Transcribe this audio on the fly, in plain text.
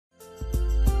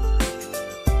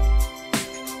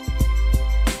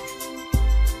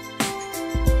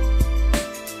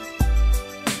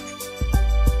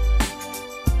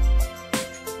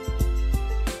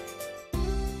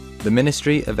the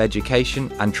Ministry of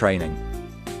Education and Training,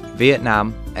 Việt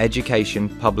Nam Education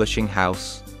Publishing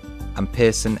House, and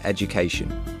Pearson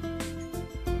Education.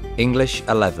 English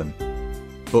 11,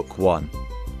 Book 1.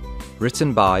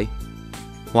 Written by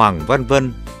Hoàng Văn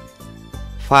Vân,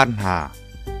 Phan Hà,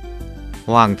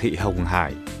 Hoàng Thị Hồng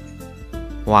Hải,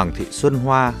 Hoàng Thị Xuân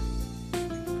Hoa,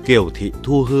 Kiều Thị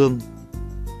Thu Hương,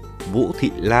 Vũ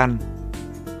Thị Lan,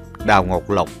 Đào Ngọc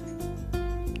Lộc,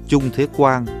 Trung Thế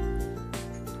Quang,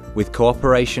 with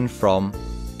cooperation from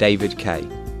David K.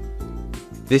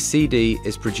 This CD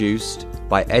is produced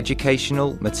by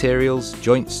Educational Materials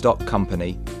Joint Stock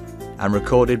Company and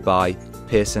recorded by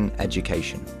Pearson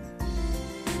Education.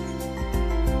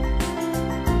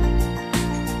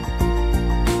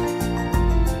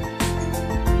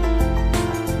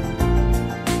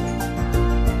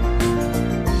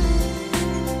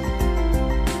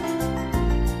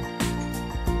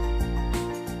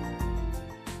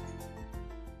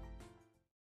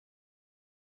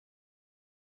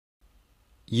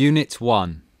 Unit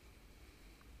 1.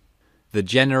 The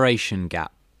Generation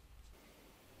Gap.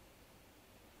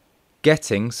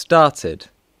 Getting started.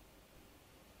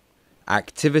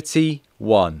 Activity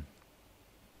 1.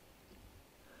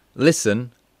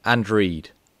 Listen and read.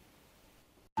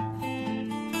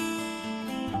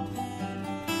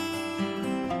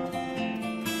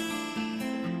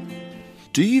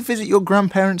 Do you visit your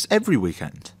grandparents every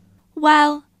weekend?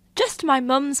 Well, just my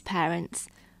mum's parents.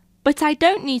 But I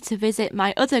don't need to visit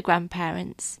my other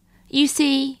grandparents. You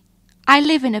see, I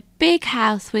live in a big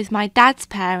house with my dad's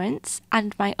parents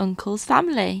and my uncle's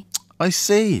family. I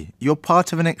see. You're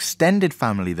part of an extended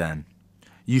family then.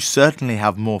 You certainly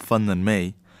have more fun than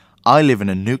me. I live in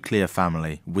a nuclear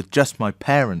family with just my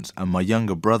parents and my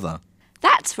younger brother.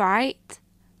 That's right.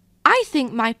 I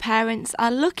think my parents are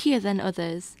luckier than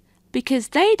others because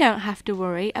they don't have to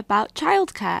worry about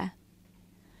childcare.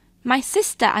 My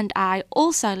sister and I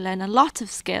also learn a lot of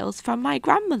skills from my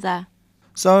grandmother.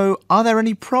 So, are there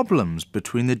any problems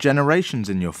between the generations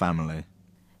in your family?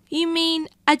 You mean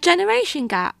a generation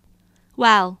gap?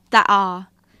 Well, there are.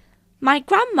 My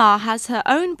grandma has her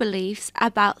own beliefs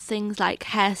about things like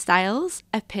hairstyles,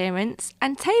 appearance,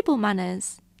 and table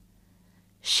manners.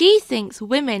 She thinks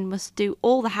women must do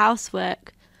all the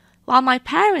housework, while my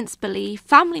parents believe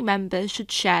family members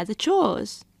should share the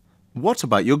chores. What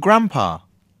about your grandpa?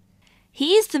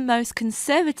 He is the most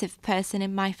conservative person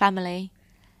in my family.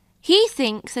 He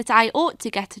thinks that I ought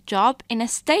to get a job in a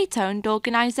state-owned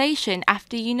organisation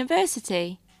after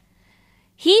university.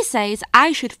 He says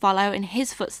I should follow in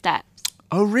his footsteps.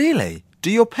 Oh, really? Do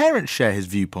your parents share his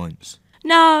viewpoints?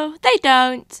 No, they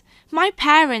don't. My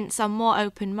parents are more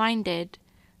open-minded.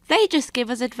 They just give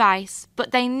us advice,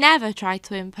 but they never try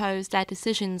to impose their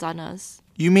decisions on us.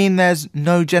 You mean there's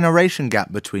no generation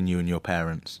gap between you and your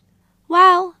parents?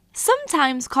 Well,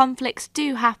 sometimes conflicts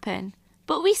do happen,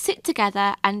 but we sit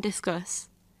together and discuss.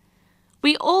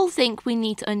 We all think we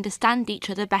need to understand each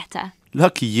other better.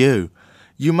 Lucky you.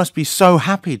 You must be so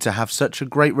happy to have such a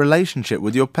great relationship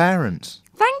with your parents.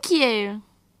 Thank you.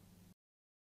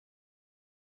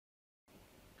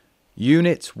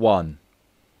 Unit 1.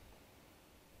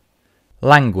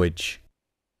 Language.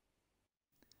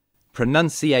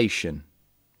 Pronunciation.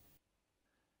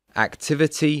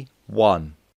 Activity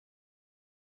 1.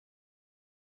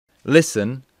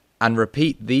 Listen and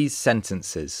repeat these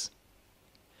sentences.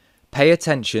 Pay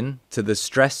attention to the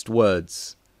stressed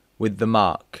words with the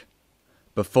mark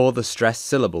before the stressed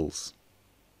syllables.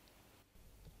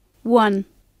 1.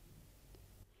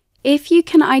 If you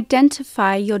can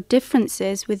identify your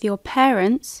differences with your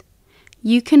parents,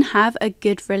 you can have a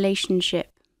good relationship.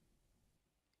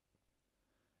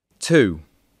 2.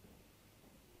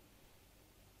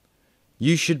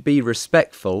 You should be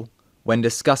respectful when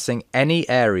discussing any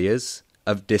areas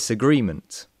of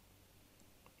disagreement.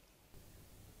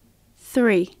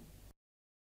 3.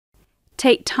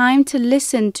 Take time to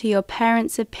listen to your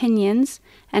parents' opinions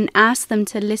and ask them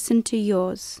to listen to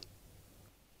yours.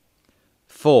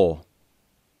 4.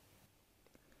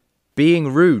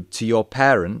 Being rude to your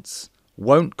parents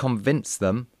won't convince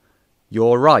them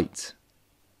you're right.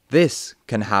 This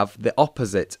can have the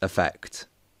opposite effect.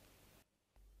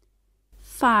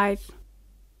 5.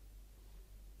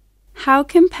 How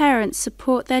can parents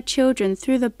support their children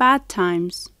through the bad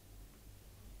times?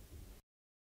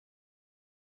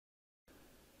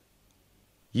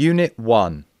 Unit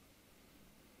 1.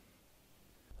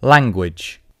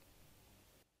 Language.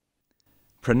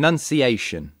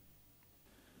 Pronunciation.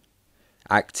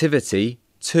 Activity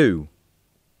 2.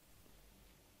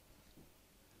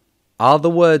 Are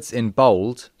the words in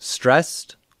bold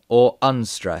stressed or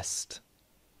unstressed?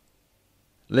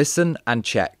 Listen and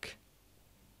check.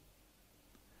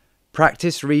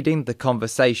 Practice reading the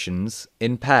conversations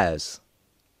in pairs.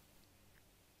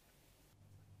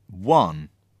 1.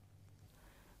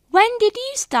 When did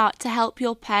you start to help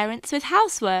your parents with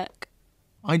housework?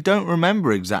 I don't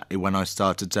remember exactly when I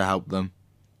started to help them.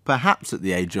 Perhaps at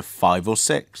the age of 5 or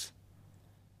 6.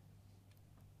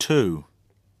 2.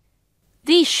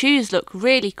 These shoes look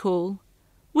really cool.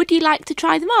 Would you like to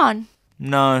try them on?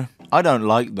 No, I don't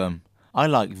like them. I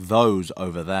like those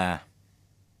over there.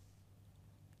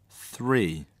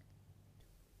 3.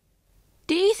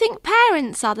 Do you think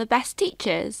parents are the best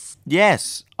teachers?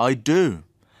 Yes, I do.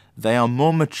 They are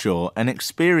more mature and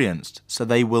experienced, so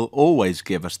they will always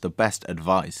give us the best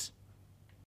advice.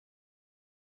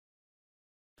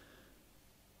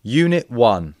 Unit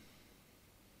 1.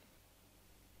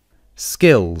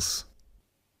 Skills.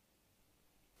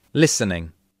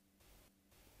 Listening.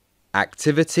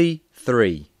 Activity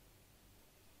 3.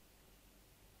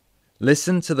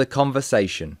 Listen to the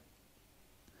conversation.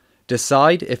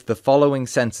 Decide if the following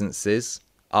sentences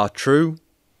are true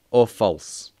or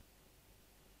false.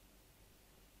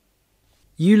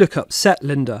 You look upset,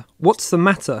 Linda. What's the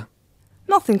matter?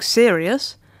 Nothing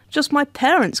serious. Just my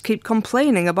parents keep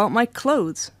complaining about my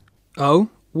clothes. Oh,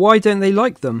 why don't they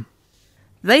like them?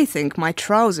 They think my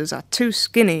trousers are too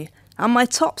skinny and my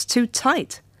top's too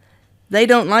tight. They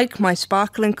don't like my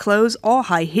sparkling clothes or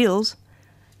high heels.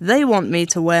 They want me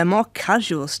to wear more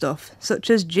casual stuff,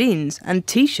 such as jeans and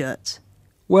t-shirts.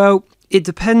 Well, it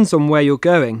depends on where you're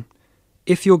going.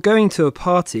 If you're going to a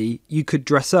party, you could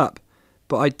dress up,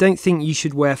 but I don't think you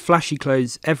should wear flashy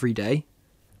clothes every day.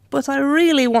 But I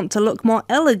really want to look more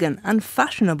elegant and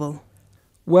fashionable.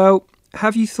 Well,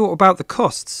 have you thought about the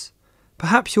costs?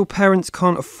 Perhaps your parents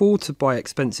can't afford to buy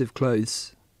expensive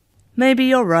clothes. Maybe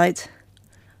you're right.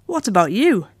 What about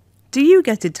you? Do you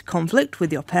get into conflict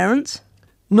with your parents?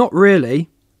 Not really,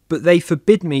 but they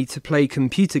forbid me to play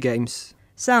computer games.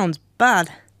 Sounds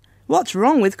bad. What's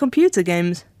wrong with computer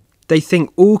games? They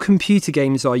think all computer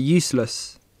games are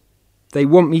useless. They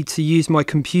want me to use my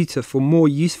computer for more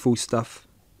useful stuff.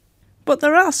 But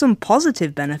there are some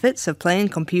positive benefits of playing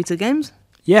computer games.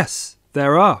 Yes,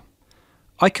 there are.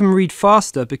 I can read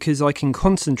faster because I can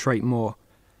concentrate more.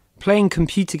 Playing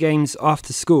computer games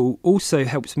after school also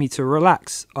helps me to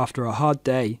relax after a hard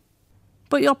day.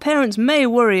 But your parents may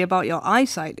worry about your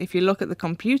eyesight if you look at the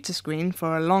computer screen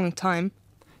for a long time.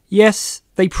 Yes,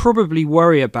 they probably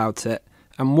worry about it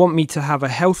and want me to have a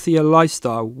healthier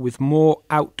lifestyle with more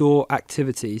outdoor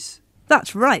activities.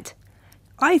 That's right.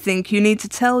 I think you need to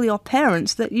tell your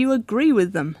parents that you agree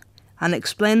with them and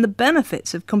explain the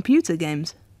benefits of computer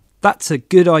games. That's a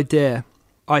good idea.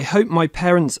 I hope my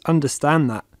parents understand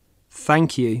that.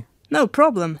 Thank you. No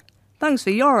problem. Thanks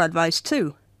for your advice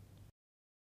too.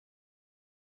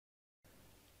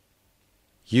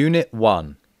 Unit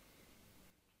 1.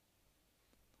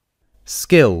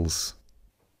 Skills.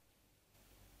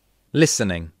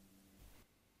 Listening.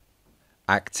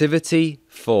 Activity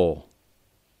 4.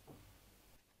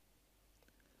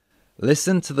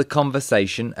 Listen to the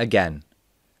conversation again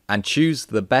and choose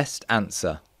the best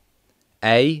answer.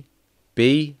 A,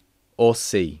 B, or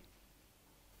C.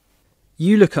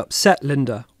 You look upset,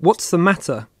 Linda. What's the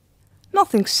matter?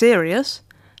 Nothing serious.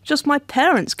 Just my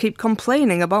parents keep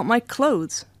complaining about my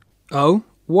clothes. Oh,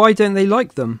 why don't they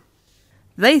like them?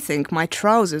 They think my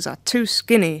trousers are too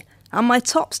skinny and my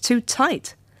top's too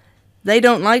tight. They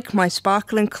don't like my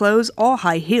sparkling clothes or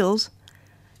high heels.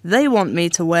 They want me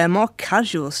to wear more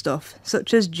casual stuff,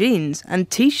 such as jeans and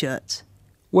t-shirts.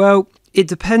 Well, it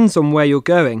depends on where you're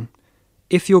going.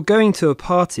 If you're going to a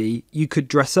party, you could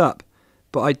dress up,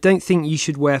 but I don't think you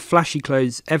should wear flashy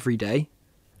clothes every day.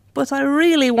 But I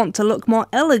really want to look more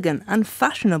elegant and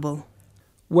fashionable.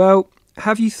 Well,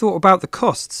 have you thought about the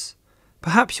costs?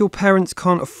 Perhaps your parents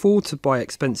can't afford to buy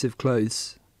expensive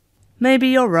clothes. Maybe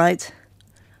you're right.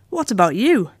 What about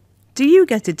you? Do you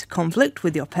get into conflict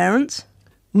with your parents?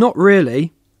 Not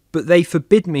really, but they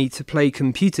forbid me to play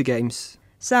computer games.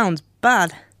 Sounds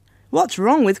bad. What's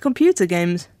wrong with computer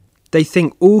games? They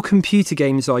think all computer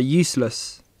games are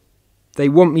useless. They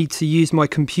want me to use my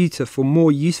computer for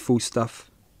more useful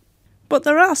stuff. But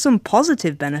there are some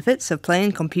positive benefits of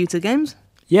playing computer games.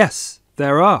 Yes,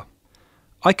 there are.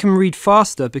 I can read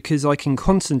faster because I can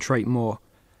concentrate more.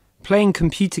 Playing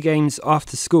computer games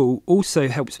after school also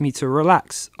helps me to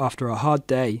relax after a hard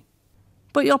day.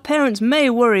 But your parents may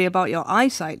worry about your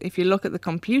eyesight if you look at the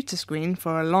computer screen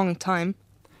for a long time.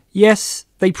 Yes,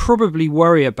 they probably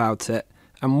worry about it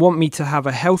and want me to have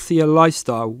a healthier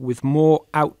lifestyle with more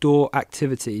outdoor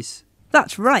activities.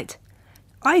 That's right.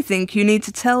 I think you need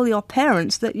to tell your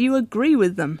parents that you agree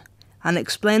with them and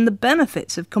explain the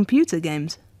benefits of computer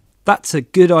games. That's a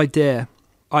good idea.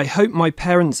 I hope my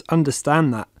parents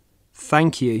understand that.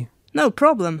 Thank you. No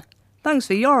problem. Thanks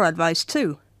for your advice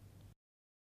too.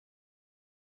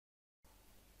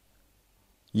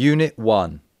 Unit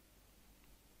 1.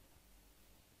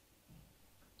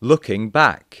 Looking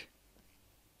back.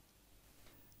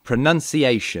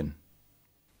 Pronunciation.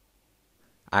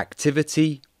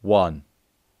 Activity 1.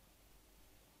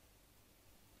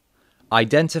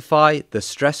 Identify the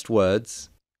stressed words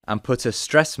and put a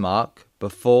stress mark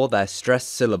before their stressed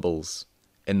syllables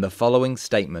in the following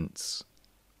statements.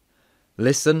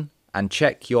 Listen and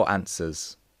check your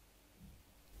answers.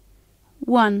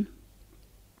 1.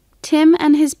 Tim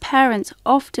and his parents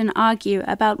often argue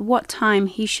about what time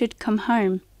he should come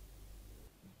home.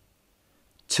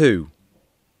 2.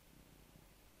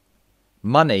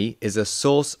 Money is a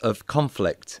source of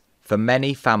conflict for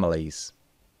many families.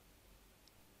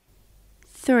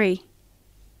 3.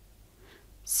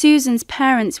 Susan's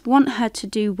parents want her to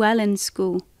do well in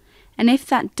school, and if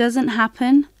that doesn't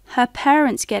happen, her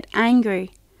parents get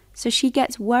angry, so she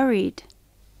gets worried.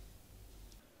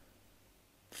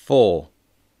 4.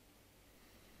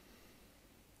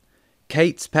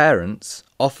 Kate's parents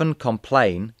often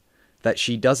complain that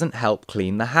she doesn't help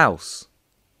clean the house.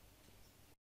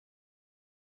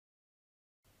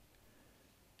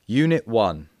 Unit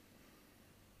 1.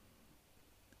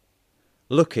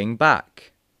 Looking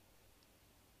back.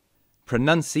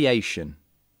 Pronunciation.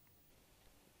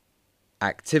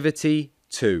 Activity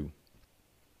 2.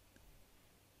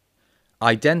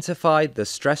 Identify the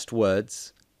stressed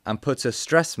words and put a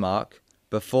stress mark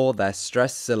before their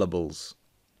stressed syllables.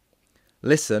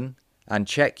 Listen and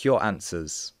check your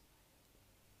answers.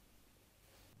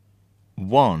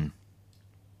 1.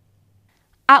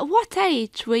 At what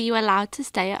age were you allowed to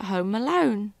stay at home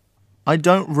alone? I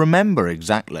don't remember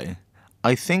exactly.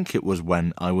 I think it was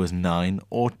when I was 9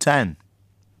 or 10.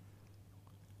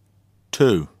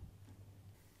 2.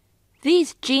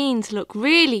 These jeans look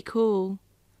really cool.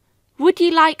 Would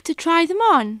you like to try them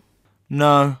on?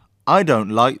 No, I don't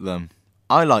like them.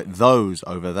 I like those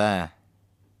over there.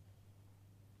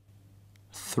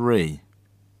 3.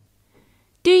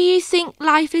 Do you think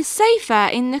life is safer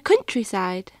in the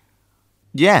countryside?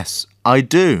 Yes, I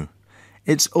do.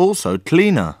 It's also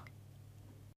cleaner.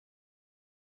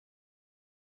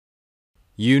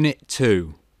 Unit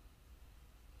 2.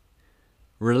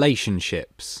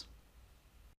 Relationships.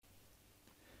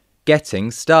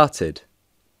 Getting started.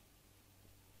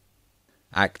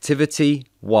 Activity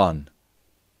 1.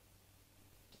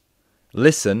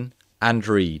 Listen and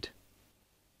read.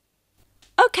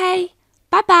 Okay,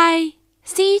 bye-bye.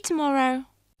 See you tomorrow.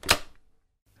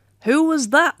 Who was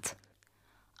that?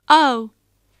 Oh,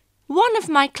 one of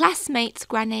my classmates,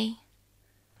 Granny.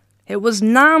 It was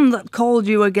Nam that called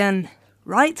you again,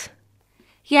 right?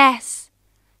 Yes,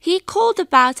 he called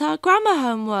about our grammar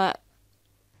homework.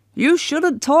 You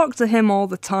shouldn't talk to him all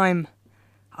the time.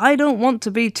 I don't want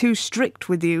to be too strict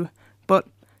with you, but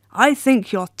I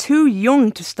think you're too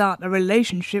young to start a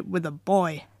relationship with a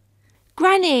boy.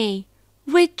 Granny,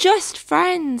 we're just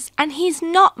friends and he's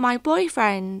not my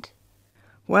boyfriend.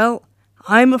 Well,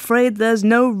 I'm afraid there's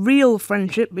no real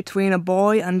friendship between a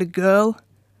boy and a girl.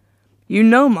 You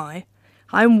know,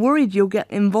 I'm worried you'll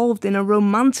get involved in a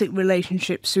romantic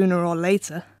relationship sooner or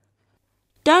later.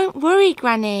 Don't worry,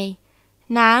 Granny.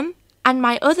 Nam and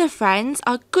my other friends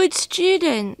are good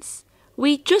students.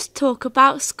 We just talk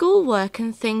about schoolwork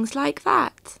and things like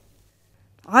that.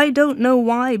 I don't know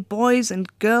why boys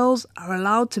and girls are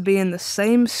allowed to be in the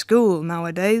same school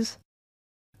nowadays.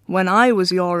 When I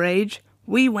was your age,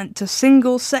 we went to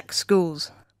single-sex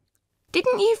schools.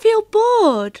 Didn't you feel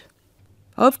bored?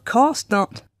 Of course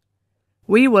not.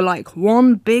 We were like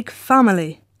one big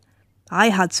family. I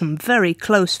had some very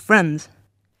close friends.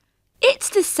 It's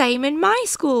the same in my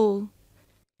school.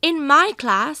 In my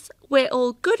class, we're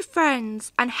all good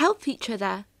friends and help each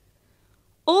other.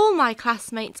 All my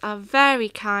classmates are very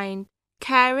kind,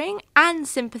 caring and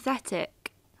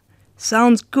sympathetic.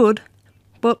 Sounds good,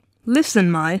 but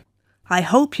listen, I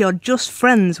hope you're just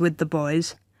friends with the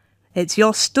boys. It's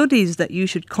your studies that you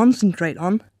should concentrate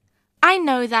on. I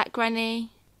know that,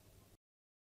 Granny.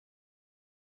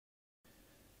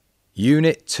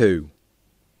 Unit 2.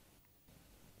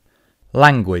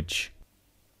 Language.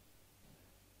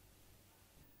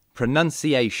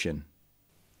 Pronunciation.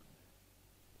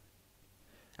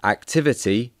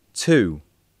 Activity 2.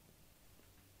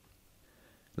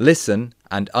 Listen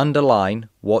and underline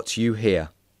what you hear,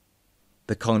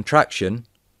 the contraction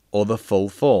or the full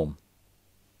form.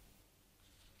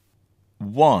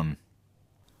 1.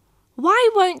 Why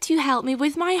won't you help me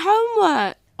with my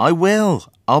homework? I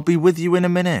will. I'll be with you in a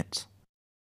minute.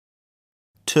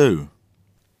 2.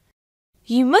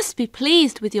 You must be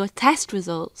pleased with your test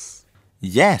results.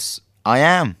 Yes, I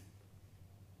am.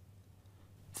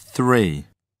 3.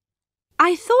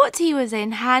 I thought he was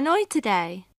in Hanoi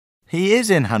today. He is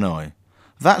in Hanoi.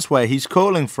 That's where he's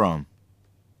calling from.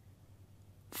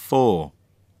 4.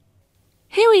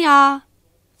 Here we are.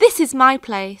 This is my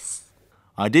place.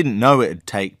 I didn't know it'd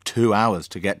take 2 hours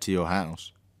to get to your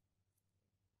house.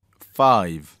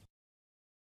 5.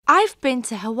 I've been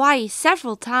to Hawaii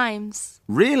several times.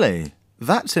 Really?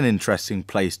 That's an interesting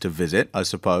place to visit, I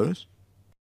suppose.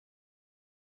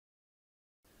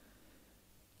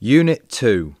 Unit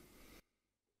 2.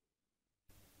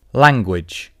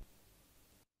 Language.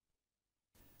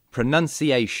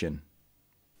 Pronunciation.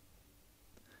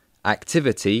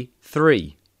 Activity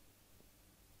 3.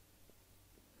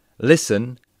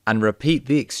 Listen and repeat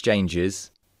the exchanges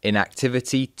in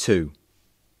Activity 2.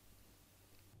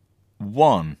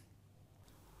 1.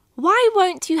 Why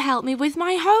won't you help me with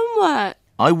my homework?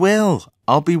 I will.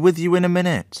 I'll be with you in a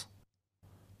minute.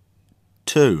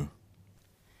 2.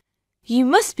 You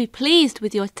must be pleased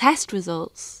with your test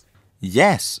results.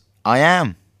 Yes, I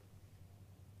am.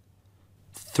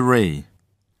 3.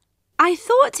 I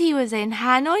thought he was in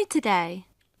Hanoi today.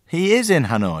 He is in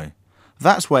Hanoi.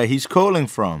 That's where he's calling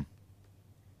from.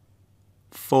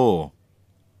 4.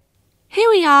 Here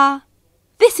we are.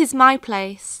 This is my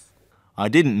place. I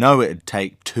didn't know it'd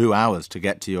take 2 hours to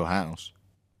get to your house.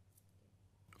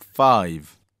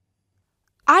 5.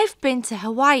 I've been to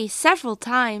Hawaii several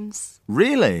times.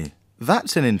 Really?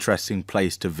 That's an interesting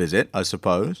place to visit, I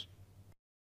suppose.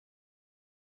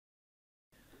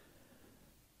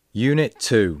 Unit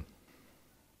 2.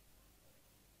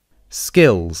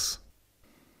 Skills.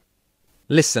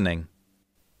 Listening.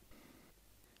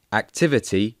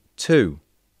 Activity 2.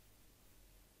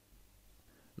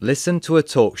 Listen to a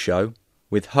talk show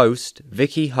with host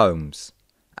Vicky Holmes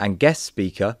and guest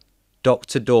speaker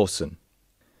Dr. Dawson.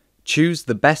 Choose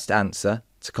the best answer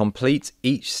to complete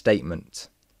each statement.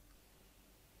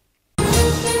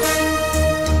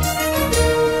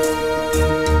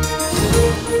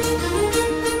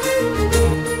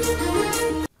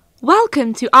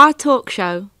 Welcome to our talk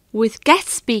show with guest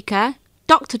speaker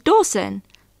Dr. Dawson,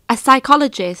 a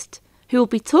psychologist who will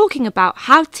be talking about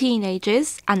how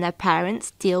teenagers and their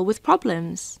parents deal with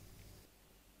problems.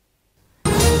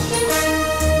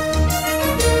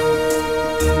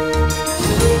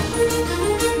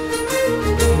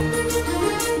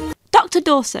 Dr.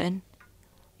 Dawson,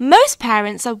 most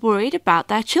parents are worried about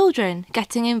their children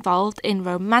getting involved in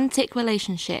romantic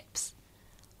relationships.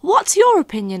 What's your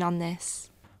opinion on this?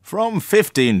 From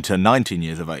 15 to 19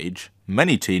 years of age,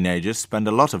 many teenagers spend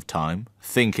a lot of time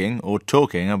thinking or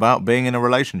talking about being in a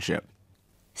relationship.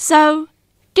 So,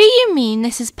 do you mean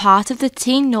this is part of the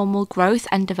teen normal growth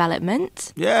and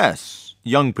development? Yes,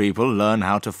 young people learn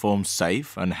how to form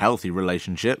safe and healthy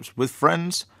relationships with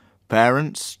friends,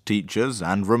 parents, teachers,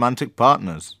 and romantic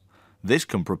partners. This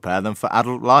can prepare them for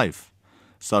adult life,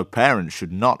 so parents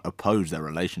should not oppose their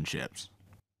relationships.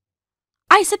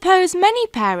 I suppose many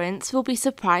parents will be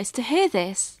surprised to hear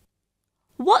this.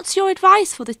 What's your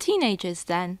advice for the teenagers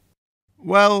then?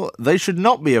 Well, they should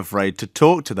not be afraid to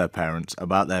talk to their parents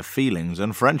about their feelings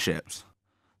and friendships.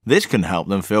 This can help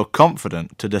them feel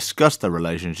confident to discuss their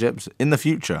relationships in the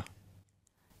future.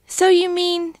 So you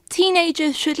mean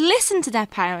teenagers should listen to their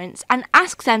parents and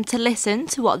ask them to listen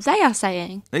to what they are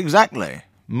saying? Exactly.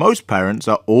 Most parents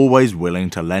are always willing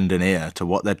to lend an ear to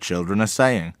what their children are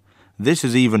saying. This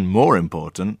is even more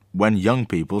important when young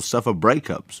people suffer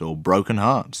breakups or broken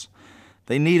hearts.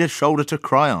 They need a shoulder to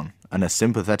cry on and a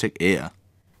sympathetic ear.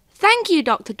 Thank you,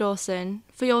 Dr. Dawson,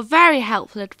 for your very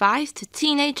helpful advice to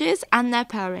teenagers and their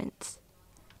parents.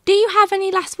 Do you have any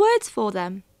last words for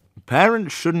them?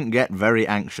 Parents shouldn't get very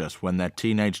anxious when their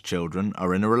teenage children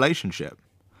are in a relationship.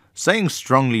 Saying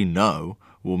strongly no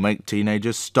will make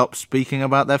teenagers stop speaking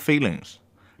about their feelings.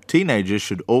 Teenagers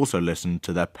should also listen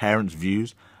to their parents'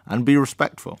 views and be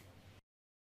respectful.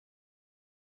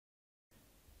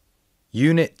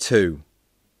 Unit 2.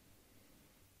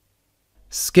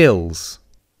 Skills.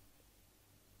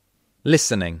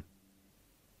 Listening.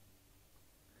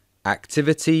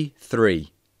 Activity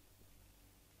 3.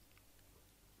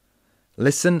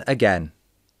 Listen again.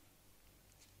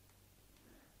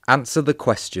 Answer the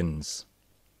questions.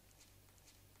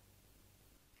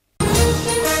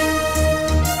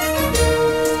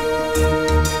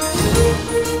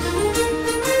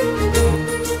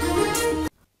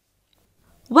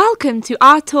 Welcome to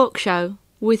our talk show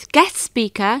with guest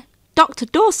speaker Dr.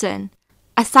 Dawson,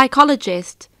 a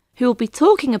psychologist who will be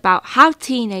talking about how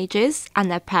teenagers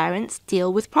and their parents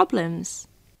deal with problems.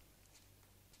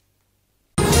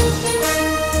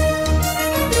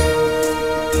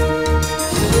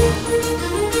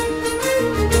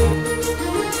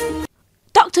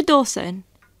 Dr. Dawson,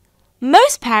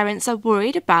 most parents are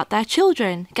worried about their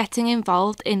children getting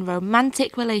involved in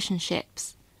romantic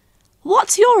relationships.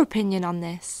 What's your opinion on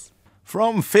this?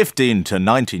 From 15 to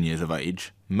 19 years of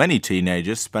age, many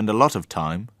teenagers spend a lot of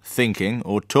time thinking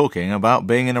or talking about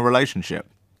being in a relationship.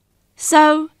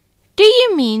 So, do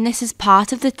you mean this is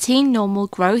part of the teen normal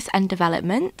growth and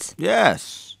development?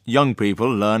 Yes, young people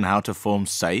learn how to form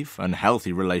safe and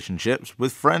healthy relationships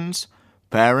with friends,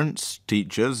 parents,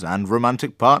 teachers, and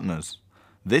romantic partners.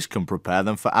 This can prepare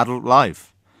them for adult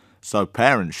life, so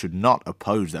parents should not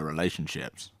oppose their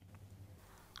relationships.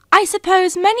 I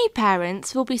suppose many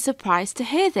parents will be surprised to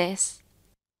hear this.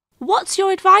 What's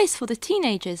your advice for the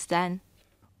teenagers then?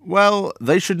 Well,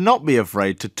 they should not be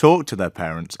afraid to talk to their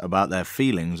parents about their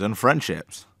feelings and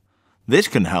friendships. This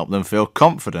can help them feel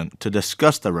confident to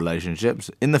discuss their relationships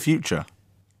in the future.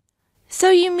 So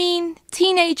you mean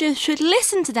teenagers should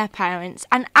listen to their parents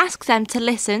and ask them to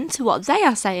listen to what they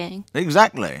are saying?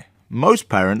 Exactly. Most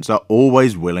parents are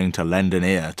always willing to lend an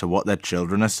ear to what their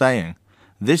children are saying.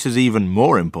 This is even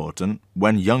more important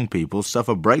when young people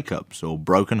suffer breakups or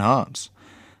broken hearts.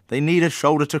 They need a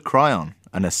shoulder to cry on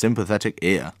and a sympathetic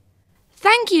ear.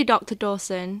 Thank you, Dr.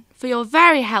 Dawson, for your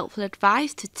very helpful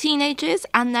advice to teenagers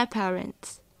and their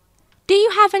parents. Do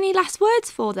you have any last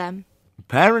words for them?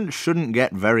 Parents shouldn't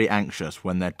get very anxious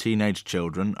when their teenage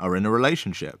children are in a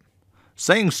relationship.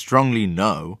 Saying strongly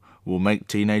no will make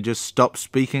teenagers stop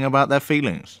speaking about their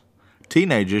feelings.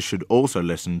 Teenagers should also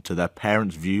listen to their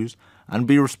parents' views and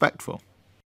be respectful.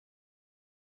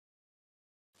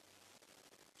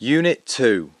 Unit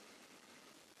 2.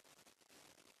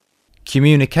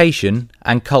 Communication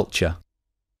and culture.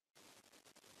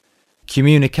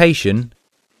 Communication.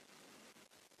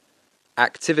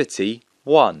 Activity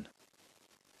 1.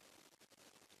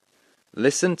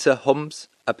 Listen to Hum's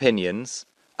opinions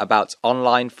about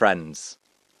online friends.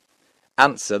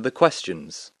 Answer the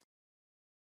questions.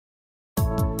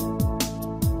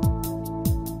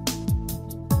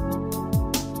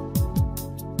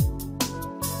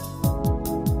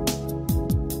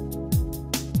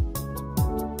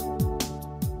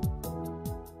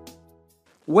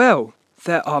 Well,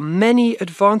 there are many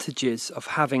advantages of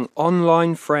having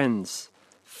online friends.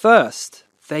 First,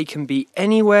 they can be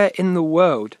anywhere in the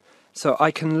world, so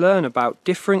I can learn about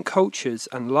different cultures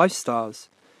and lifestyles.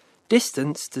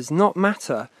 Distance does not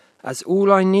matter, as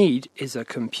all I need is a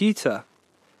computer.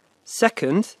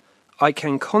 Second, I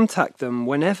can contact them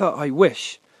whenever I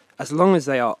wish, as long as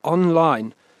they are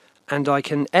online, and I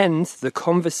can end the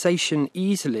conversation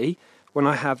easily when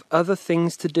I have other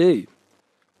things to do.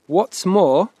 What's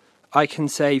more, I can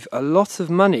save a lot of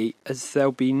money as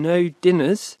there'll be no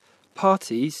dinners,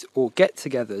 parties or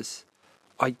get-togethers.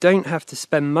 I don't have to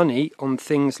spend money on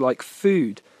things like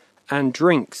food and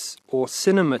drinks or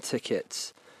cinema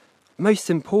tickets. Most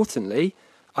importantly,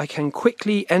 I can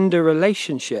quickly end a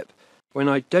relationship when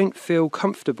I don't feel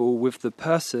comfortable with the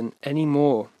person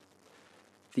anymore.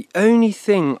 The only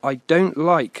thing I don't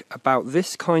like about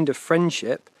this kind of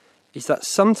friendship is that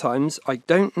sometimes I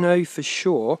don't know for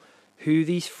sure who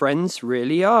these friends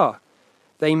really are.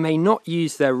 They may not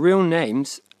use their real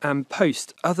names and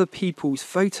post other people's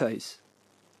photos.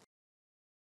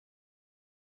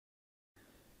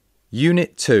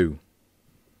 Unit 2.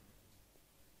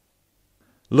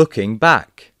 Looking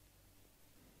back.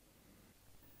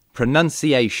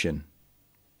 Pronunciation.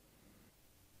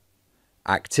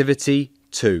 Activity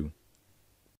 2.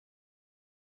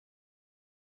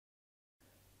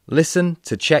 Listen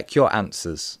to check your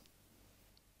answers.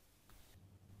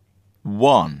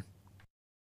 1.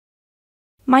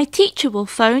 My teacher will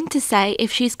phone to say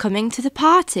if she's coming to the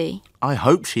party. I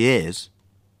hope she is.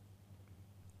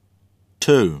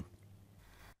 2.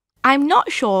 I'm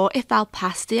not sure if I'll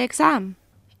pass the exam.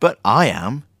 But I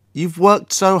am. You've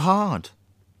worked so hard.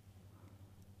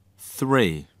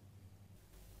 3.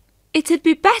 It'd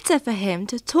be better for him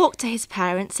to talk to his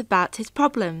parents about his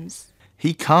problems.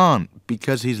 He can't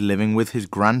because he's living with his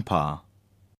grandpa.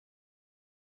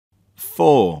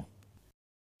 4.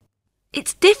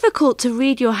 It's difficult to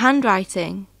read your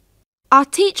handwriting. Our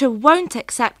teacher won't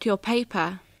accept your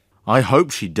paper. I hope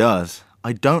she does.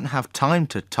 I don't have time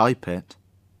to type it.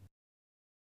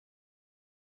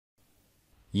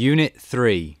 Unit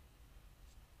 3.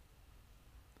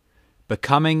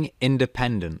 Becoming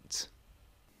independent.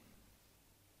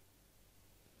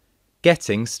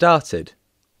 Getting started.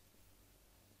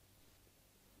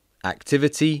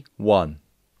 Activity 1.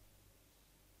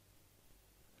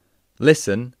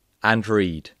 Listen and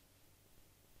read.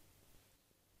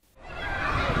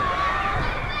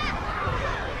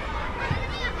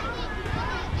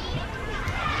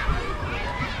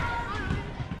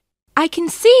 I can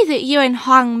see that you and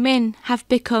Huang Min have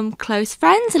become close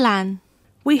friends, Lan.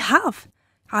 We have.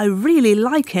 I really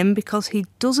like him because he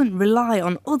doesn't rely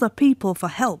on other people for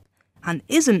help and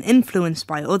isn't influenced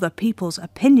by other people's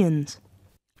opinions.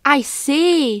 I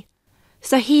see.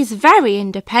 So he's very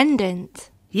independent.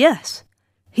 Yes.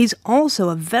 He's also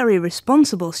a very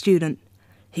responsible student.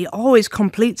 He always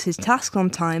completes his tasks on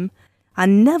time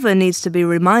and never needs to be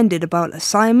reminded about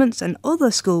assignments and other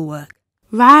schoolwork.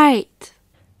 Right.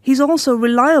 He's also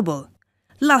reliable.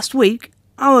 Last week,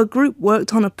 our group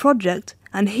worked on a project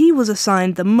and he was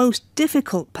assigned the most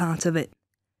difficult part of it.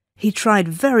 He tried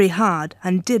very hard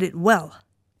and did it well.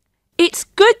 It's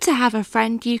good to have a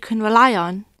friend you can rely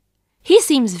on. He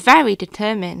seems very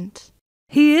determined.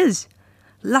 He is.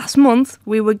 Last month,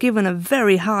 we were given a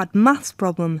very hard maths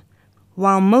problem.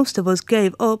 While most of us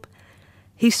gave up,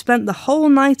 he spent the whole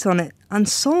night on it and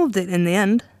solved it in the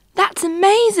end. That's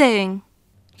amazing.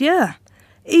 Yeah,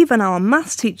 even our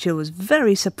maths teacher was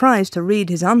very surprised to read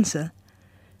his answer.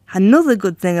 Another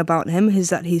good thing about him is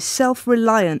that he's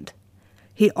self-reliant.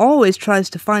 He always tries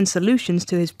to find solutions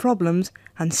to his problems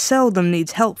and seldom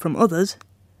needs help from others.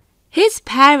 His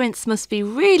parents must be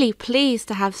really pleased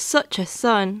to have such a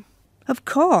son. Of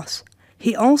course,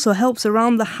 he also helps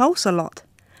around the house a lot.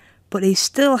 But he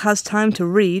still has time to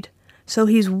read, so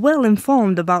he's well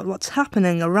informed about what's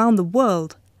happening around the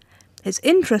world. It's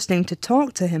interesting to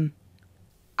talk to him.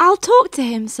 I'll talk to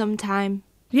him sometime.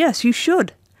 Yes, you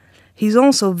should. He's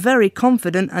also very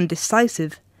confident and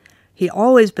decisive. He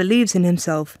always believes in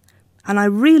himself, and I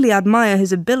really admire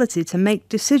his ability to make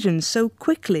decisions so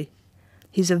quickly.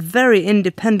 He's a very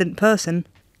independent person.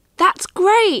 That's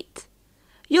great.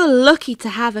 You're lucky to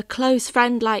have a close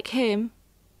friend like him.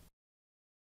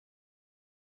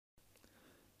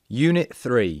 Unit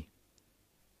 3.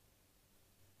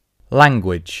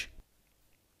 Language.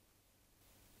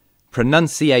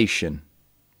 Pronunciation.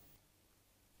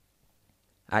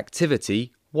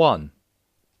 Activity 1.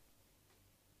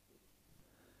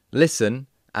 Listen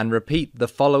and repeat the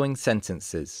following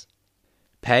sentences,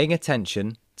 paying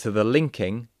attention to the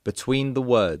linking between the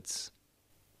words.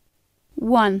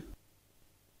 1.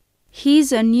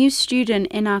 He's a new student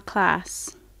in our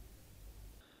class.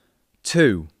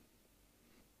 2.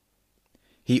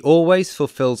 He always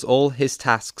fulfills all his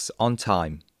tasks on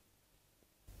time.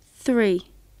 3.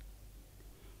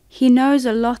 He knows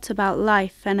a lot about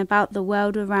life and about the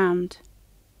world around.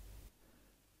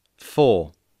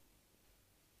 4.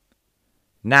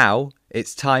 Now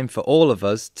it's time for all of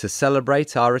us to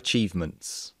celebrate our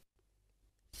achievements.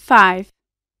 5.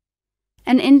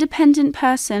 An independent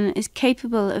person is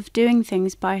capable of doing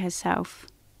things by herself.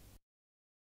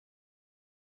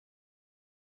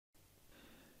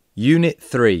 Unit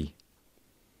 3.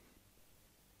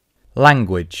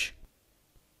 Language.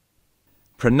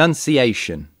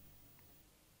 Pronunciation.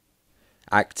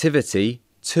 Activity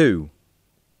 2.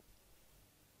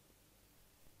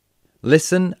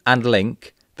 Listen and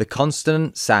link the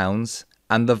consonant sounds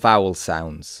and the vowel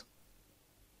sounds.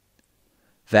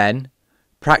 Then,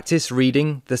 practice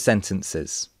reading the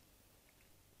sentences.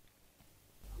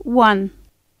 1.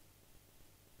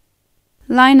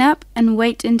 Line up and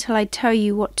wait until I tell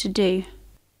you what to do.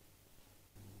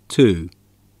 2.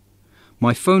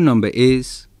 My phone number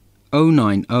is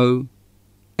 090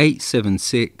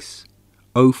 876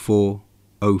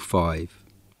 0405.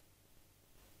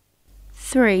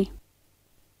 3.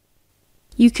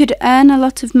 You could earn a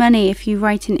lot of money if you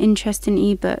write an interesting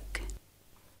ebook.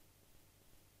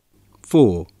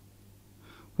 4.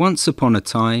 Once upon a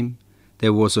time,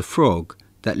 there was a frog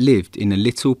that lived in a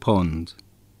little pond.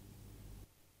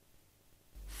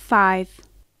 5.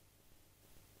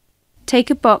 Take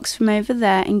a box from over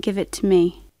there and give it to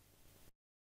me.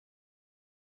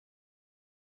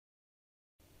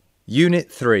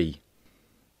 Unit 3.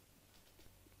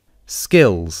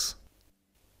 Skills.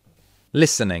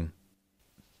 Listening.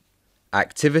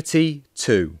 Activity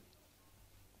 2.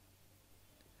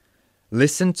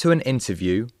 Listen to an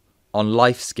interview on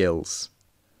life skills,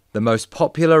 the most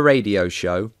popular radio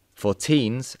show for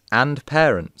teens and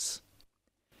parents,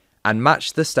 and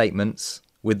match the statements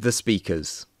with the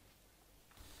speakers.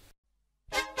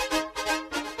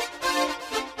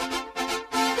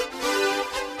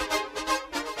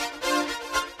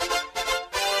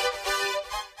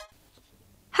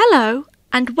 Hello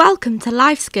and welcome to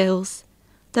Life Skills,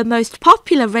 the most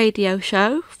popular radio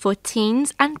show for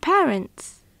teens and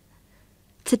parents.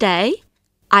 Today,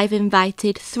 I've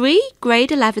invited 3 grade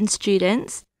 11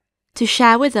 students to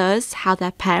share with us how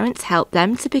their parents helped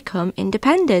them to become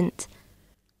independent.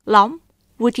 Lom,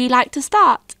 would you like to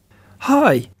start?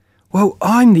 Hi. Well,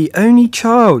 I'm the only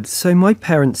child, so my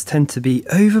parents tend to be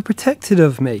overprotective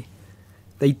of me.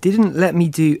 They didn't let me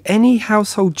do any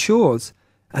household chores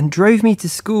and drove me to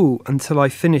school until I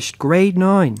finished grade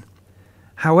 9.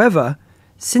 However,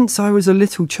 since I was a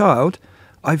little child,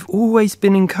 I've always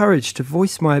been encouraged to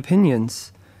voice my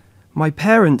opinions. My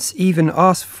parents even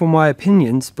ask for my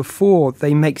opinions before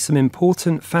they make some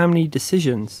important family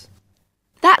decisions.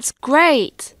 That's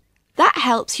great. That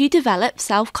helps you develop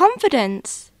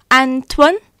self-confidence. And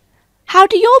Tuan, how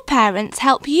do your parents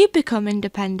help you become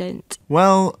independent?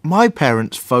 Well, my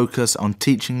parents focus on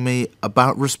teaching me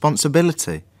about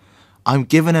responsibility. I'm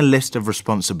given a list of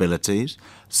responsibilities,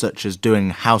 such as doing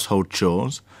household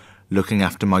chores, looking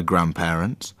after my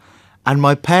grandparents, and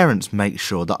my parents make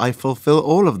sure that I fulfill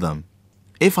all of them.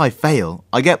 If I fail,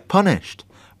 I get punished,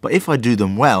 but if I do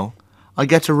them well, I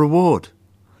get a reward.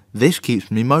 This keeps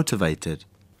me motivated.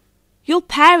 Your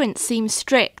parents seem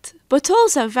strict, but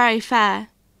also very fair.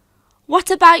 What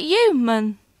about you,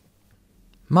 Mun?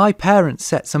 My parents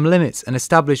set some limits and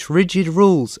establish rigid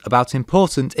rules about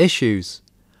important issues.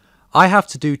 I have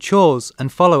to do chores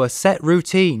and follow a set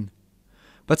routine.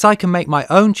 But I can make my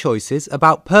own choices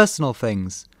about personal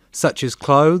things, such as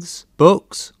clothes,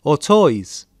 books, or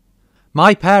toys.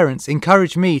 My parents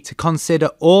encourage me to consider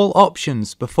all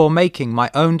options before making my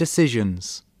own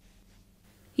decisions.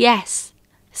 Yes,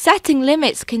 setting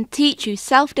limits can teach you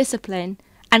self-discipline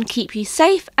and keep you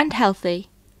safe and healthy.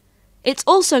 It's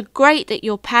also great that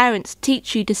your parents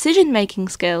teach you decision-making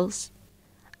skills.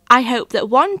 I hope that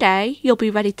one day you'll be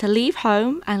ready to leave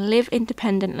home and live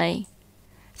independently.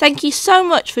 Thank you so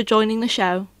much for joining the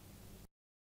show.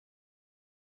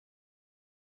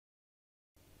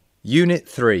 Unit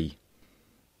 3.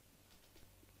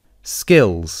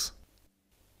 Skills.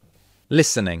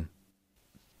 Listening.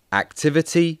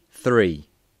 Activity 3.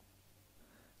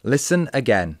 Listen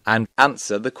again and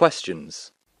answer the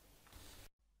questions.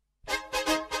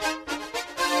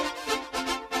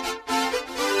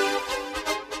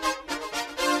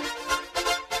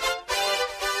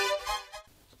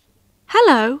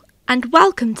 Hello and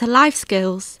welcome to Life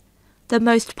Skills, the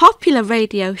most popular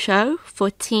radio show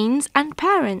for teens and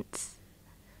parents.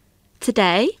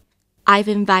 Today, I've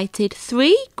invited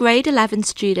 3 grade 11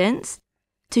 students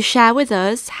to share with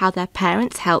us how their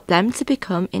parents helped them to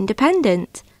become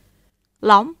independent.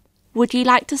 Lom, would you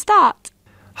like to start?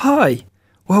 Hi.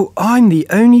 Well, I'm the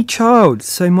only child,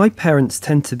 so my parents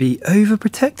tend to be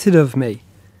overprotective of me.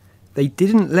 They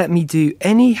didn't let me do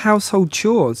any household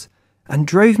chores and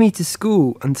drove me to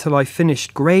school until I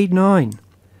finished grade 9.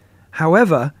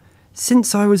 However,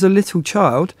 since I was a little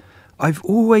child, I've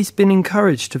always been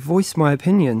encouraged to voice my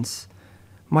opinions.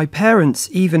 My parents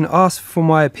even ask for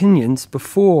my opinions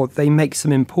before they make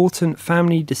some important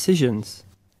family decisions.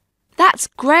 That's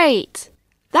great.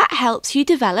 That helps you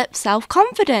develop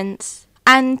self-confidence.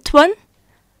 And Tuan,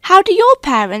 how do your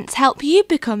parents help you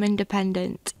become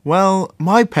independent? Well,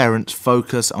 my parents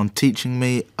focus on teaching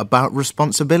me about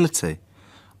responsibility.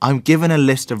 I'm given a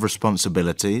list of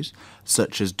responsibilities,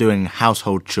 such as doing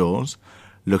household chores,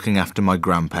 looking after my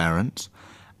grandparents,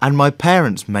 and my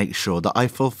parents make sure that I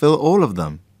fulfill all of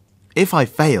them. If I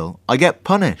fail, I get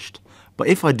punished, but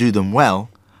if I do them well,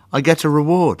 I get a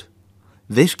reward.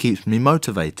 This keeps me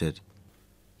motivated.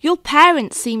 Your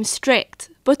parents seem strict,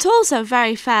 but also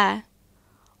very fair.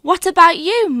 What about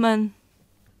you, Mun?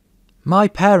 My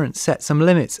parents set some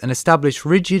limits and establish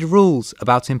rigid rules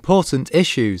about important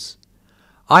issues.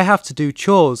 I have to do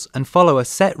chores and follow a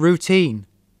set routine.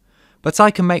 But I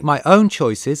can make my own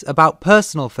choices about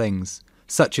personal things,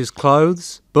 such as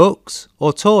clothes, books,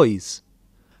 or toys.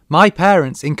 My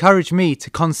parents encourage me to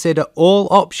consider all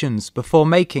options before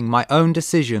making my own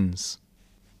decisions.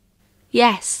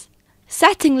 Yes,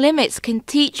 setting limits can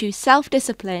teach you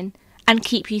self-discipline and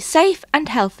keep you safe and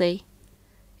healthy.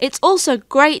 It's also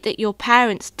great that your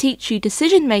parents teach you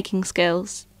decision-making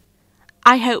skills.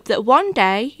 I hope that one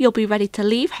day you'll be ready to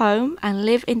leave home and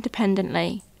live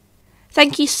independently.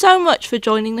 Thank you so much for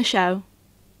joining the show.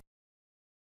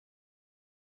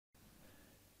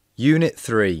 Unit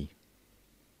 3.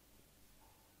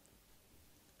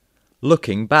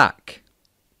 Looking back.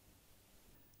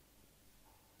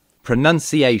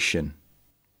 Pronunciation.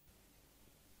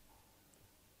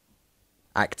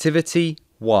 Activity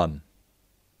 1.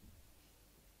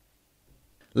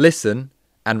 Listen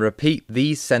and repeat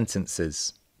these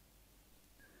sentences.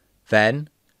 Then,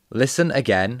 listen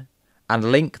again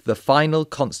and link the final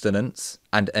consonants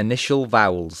and initial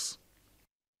vowels.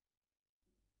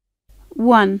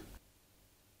 1.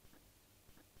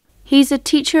 He's a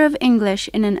teacher of English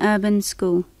in an urban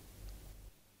school.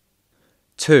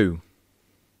 2.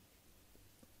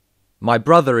 My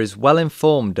brother is well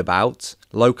informed about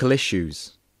local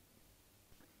issues.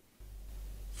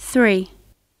 3.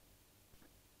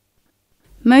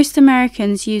 Most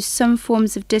Americans use some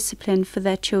forms of discipline for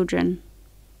their children.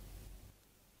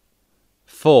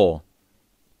 4.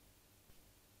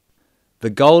 The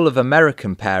goal of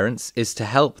American parents is to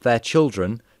help their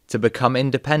children to become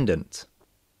independent.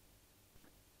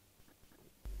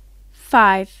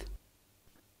 5.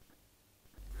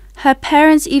 Her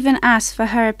parents even ask for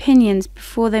her opinions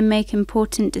before they make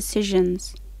important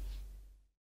decisions.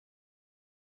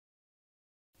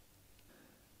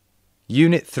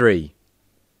 Unit 3.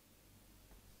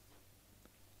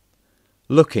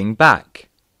 Looking back.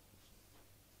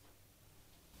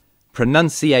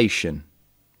 Pronunciation.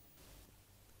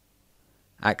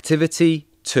 Activity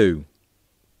 2.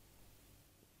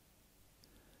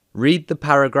 Read the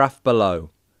paragraph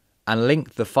below and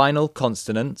link the final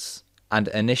consonants and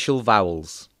initial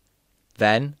vowels.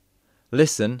 Then,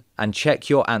 listen and check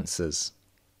your answers.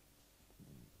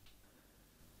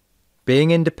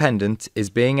 Being independent is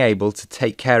being able to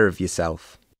take care of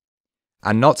yourself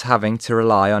and not having to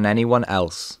rely on anyone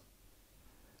else.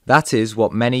 That is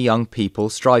what many young people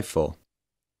strive for.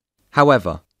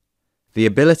 However, the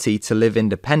ability to live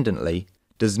independently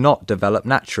does not develop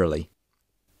naturally.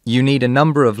 You need a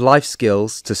number of life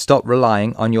skills to stop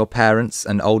relying on your parents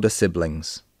and older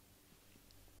siblings.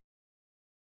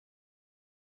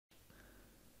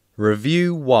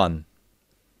 Review 1.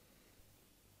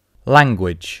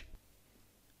 Language.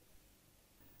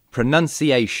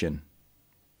 Pronunciation.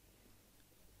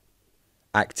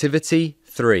 Activity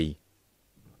 3.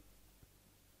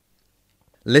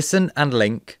 Listen and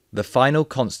link the final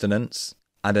consonants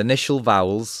and initial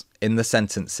vowels in the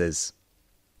sentences.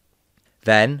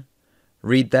 Then,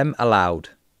 read them aloud.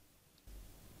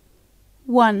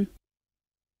 1.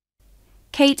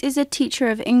 Kate is a teacher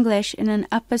of English in an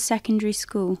upper secondary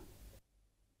school.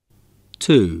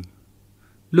 2.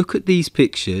 Look at these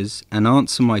pictures and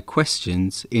answer my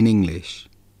questions in English.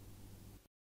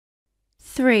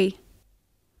 3.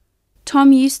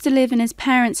 Tom used to live in his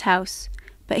parents' house,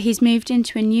 but he's moved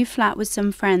into a new flat with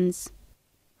some friends.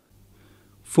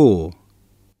 4.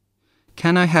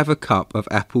 Can I have a cup of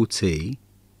apple tea?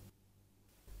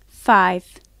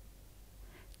 5.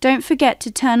 Don't forget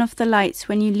to turn off the lights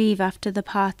when you leave after the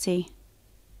party.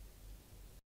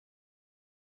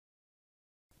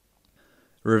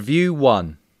 Review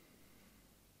 1.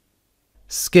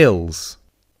 Skills.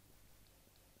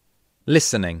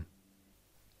 Listening.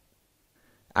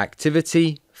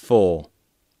 Activity 4.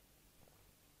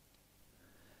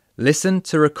 Listen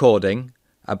to recording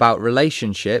about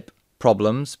relationship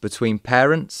problems between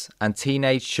parents and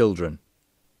teenage children.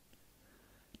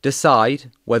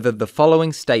 Decide whether the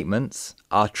following statements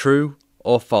are true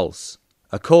or false,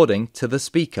 according to the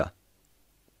speaker.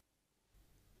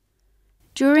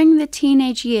 During the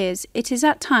teenage years, it is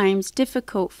at times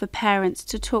difficult for parents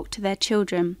to talk to their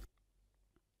children.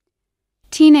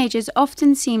 Teenagers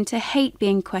often seem to hate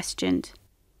being questioned.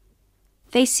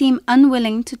 They seem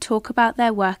unwilling to talk about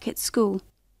their work at school.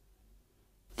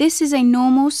 This is a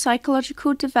normal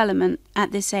psychological development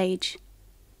at this age.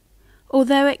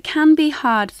 Although it can be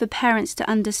hard for parents to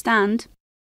understand,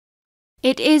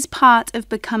 it is part of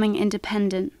becoming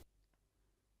independent.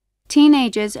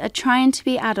 Teenagers are trying to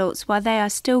be adults while they are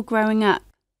still growing up.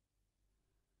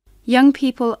 Young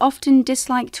people often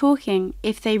dislike talking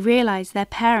if they realize their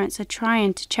parents are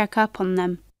trying to check up on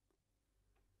them.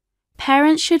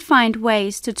 Parents should find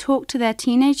ways to talk to their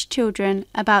teenage children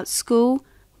about school,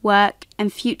 work,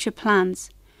 and future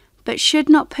plans, but should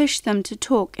not push them to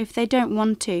talk if they don't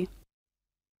want to.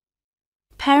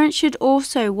 Parents should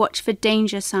also watch for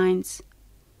danger signs.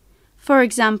 For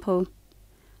example,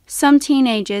 some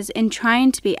teenagers, in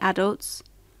trying to be adults,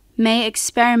 may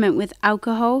experiment with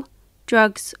alcohol,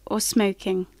 drugs, or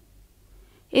smoking.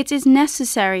 It is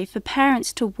necessary for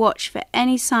parents to watch for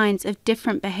any signs of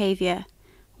different behavior,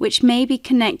 which may be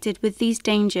connected with these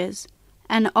dangers,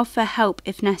 and offer help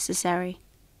if necessary.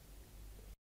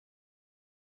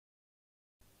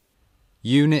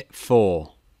 Unit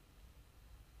 4.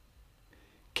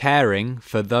 Caring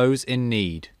for those in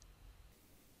need.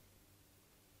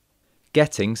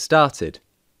 Getting started.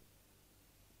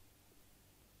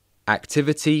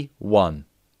 Activity 1.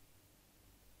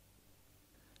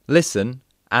 Listen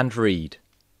and read.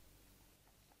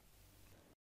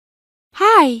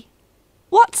 Hi,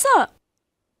 what's up?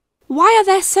 Why are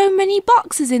there so many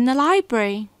boxes in the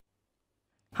library?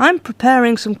 I'm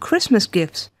preparing some Christmas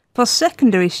gifts for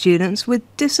secondary students with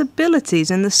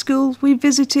disabilities in the schools we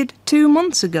visited 2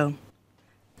 months ago.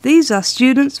 These are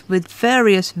students with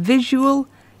various visual,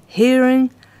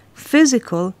 hearing,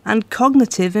 physical and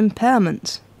cognitive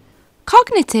impairments.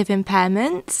 Cognitive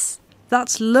impairments?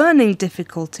 That's learning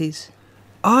difficulties.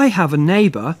 I have a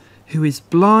neighbour who is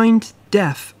blind,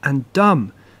 deaf and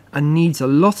dumb and needs a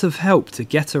lot of help to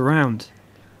get around.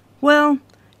 Well,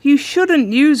 you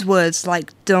shouldn't use words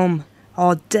like dumb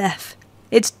or deaf.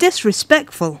 It's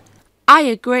disrespectful. I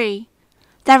agree.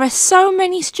 There are so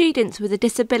many students with a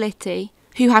disability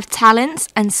who have talents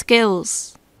and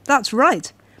skills. That's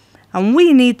right. And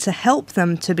we need to help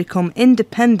them to become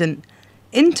independent,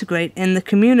 integrate in the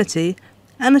community,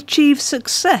 and achieve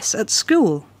success at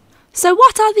school. So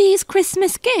what are these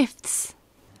Christmas gifts?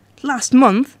 Last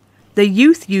month, the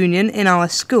youth union in our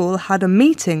school had a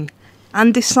meeting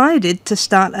and decided to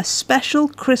start a special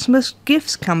Christmas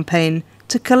gifts campaign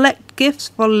to collect gifts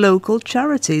for local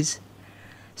charities.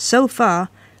 So far,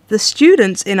 the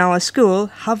students in our school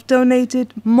have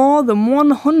donated more than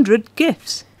 100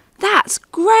 gifts. That's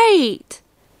great!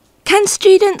 Can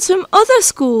students from other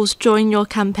schools join your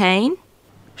campaign?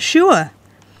 Sure.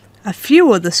 A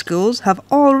few other schools have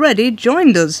already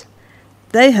joined us.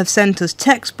 They have sent us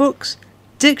textbooks,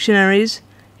 dictionaries,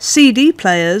 CD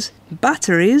players,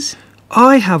 batteries.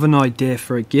 I have an idea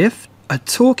for a gift. A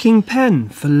talking pen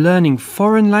for learning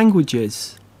foreign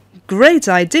languages. Great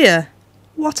idea!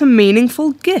 What a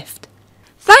meaningful gift!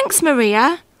 Thanks,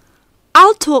 Maria.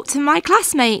 I'll talk to my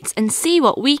classmates and see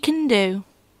what we can do.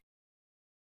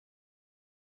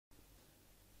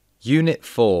 Unit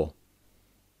 4.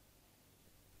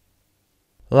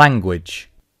 Language.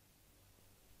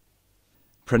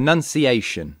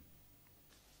 Pronunciation.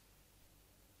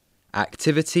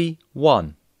 Activity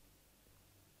 1.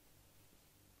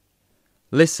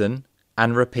 Listen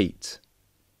and repeat.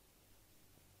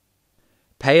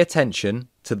 Pay attention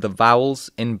to the vowels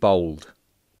in bold.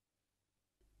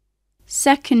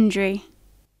 Secondary.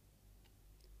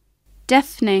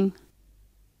 Deafening.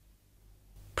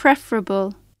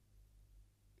 Preferable.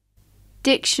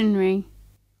 Dictionary.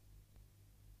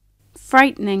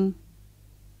 Frightening.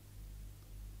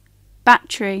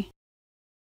 Battery.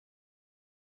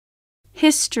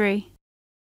 History.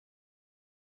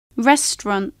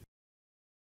 Restaurant.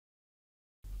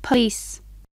 Police.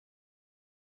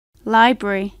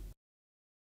 Library.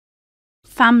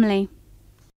 Family.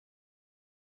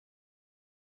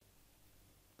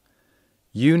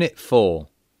 Unit 4.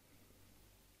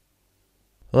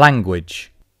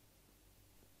 Language.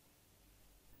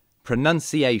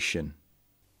 Pronunciation.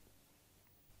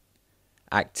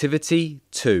 Activity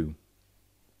 2.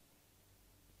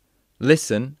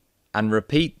 Listen and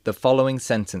repeat the following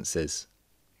sentences.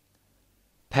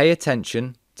 Pay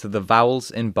attention to the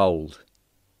vowels in bold.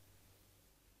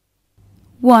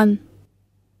 1.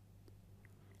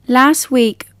 Last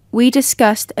week, we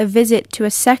discussed a visit to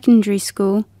a secondary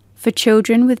school for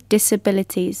children with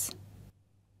disabilities.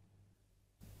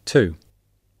 2.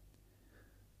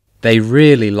 They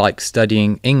really like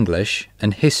studying English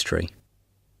and history.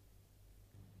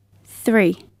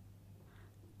 3.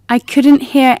 I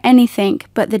couldn't hear anything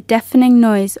but the deafening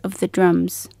noise of the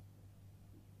drums.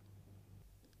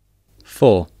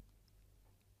 4.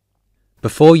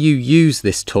 Before you use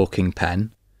this talking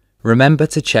pen, remember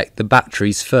to check the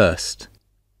batteries first.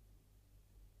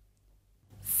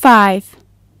 5.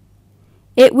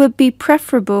 It would be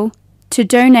preferable to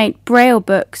donate Braille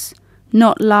books,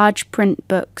 not large print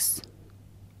books.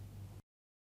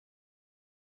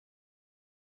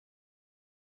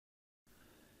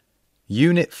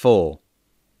 Unit 4.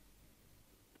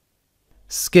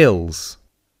 Skills.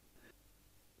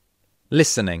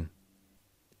 Listening.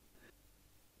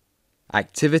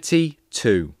 Activity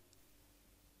 2.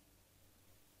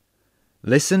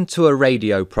 Listen to a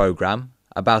radio program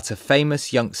about a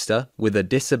famous youngster with a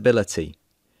disability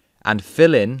and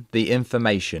fill in the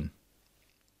information.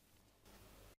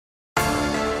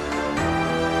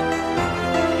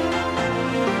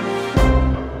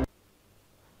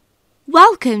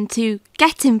 Welcome to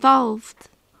Get Involved,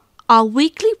 our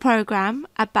weekly program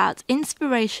about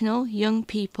inspirational young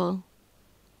people.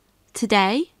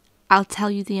 Today, I'll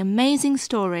tell you the amazing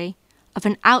story of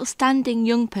an outstanding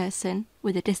young person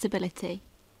with a disability.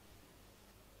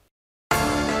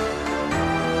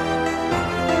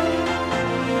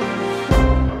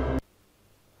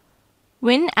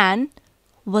 Win An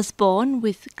was born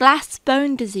with glass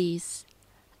bone disease,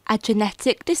 a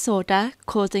genetic disorder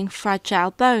causing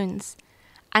fragile bones,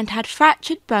 and had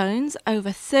fractured bones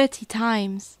over 30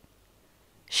 times.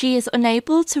 She is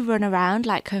unable to run around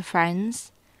like her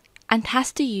friends and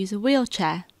has to use a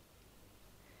wheelchair.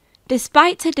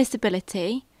 Despite her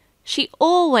disability, she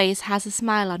always has a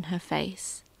smile on her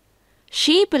face.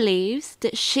 She believes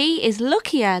that she is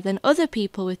luckier than other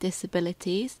people with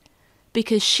disabilities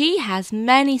because she has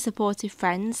many supportive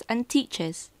friends and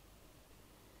teachers.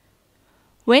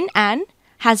 Win An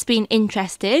has been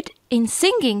interested in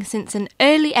singing since an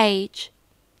early age.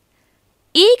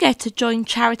 Eager to join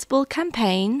charitable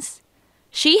campaigns,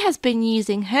 she has been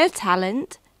using her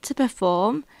talent to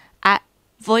perform at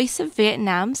Voice of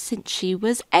Vietnam since she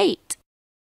was 8.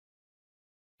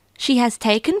 She has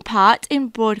taken part in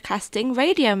broadcasting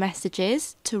radio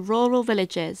messages to rural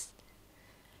villages.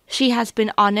 She has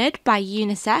been honoured by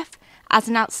UNICEF as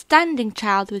an outstanding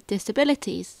child with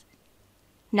disabilities.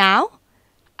 Now,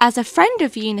 as a friend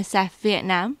of UNICEF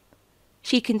Vietnam,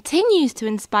 she continues to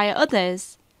inspire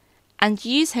others and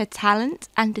use her talent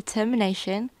and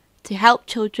determination to help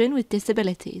children with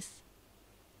disabilities.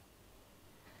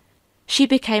 She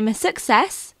became a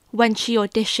success when she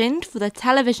auditioned for the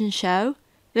television show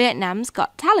Vietnam's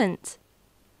Got Talent.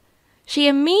 She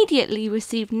immediately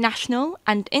received national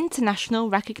and international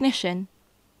recognition.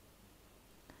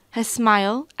 Her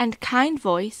smile and kind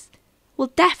voice will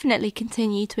definitely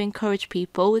continue to encourage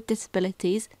people with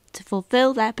disabilities to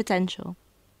fulfill their potential.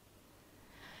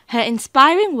 Her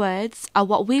inspiring words are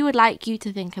what we would like you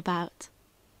to think about.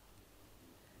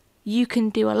 You can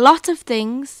do a lot of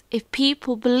things if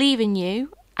people believe in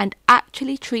you and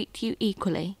actually treat you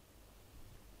equally.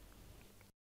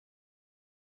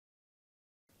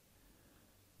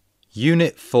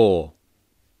 Unit 4.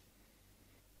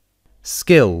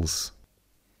 Skills.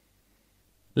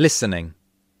 Listening.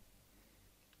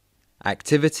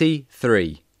 Activity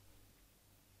 3.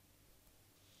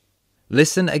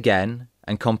 Listen again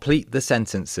and complete the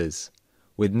sentences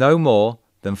with no more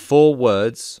than 4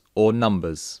 words or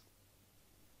numbers.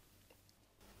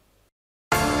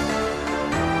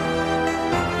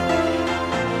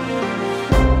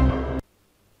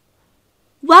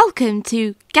 Welcome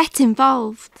to Get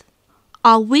Involved,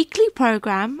 our weekly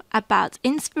program about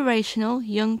inspirational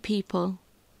young people.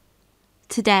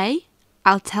 Today,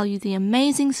 I'll tell you the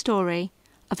amazing story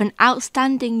of an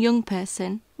outstanding young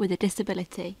person with a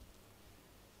disability.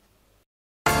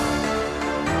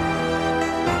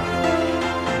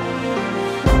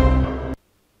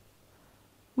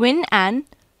 Win An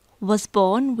was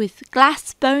born with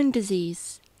glass bone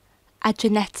disease, a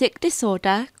genetic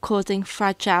disorder causing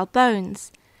fragile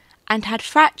bones, and had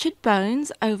fractured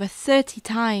bones over 30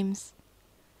 times.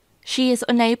 She is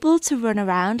unable to run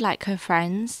around like her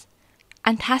friends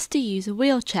and has to use a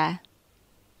wheelchair.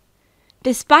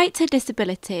 Despite her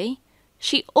disability,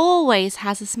 she always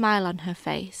has a smile on her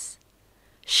face.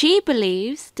 She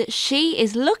believes that she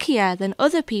is luckier than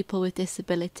other people with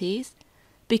disabilities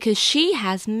because she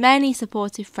has many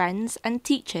supportive friends and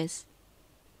teachers.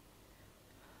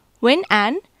 Win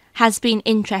An has been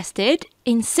interested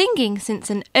in singing since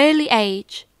an early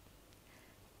age.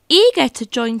 Eager to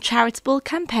join charitable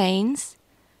campaigns,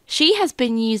 she has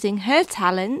been using her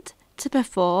talent to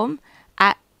perform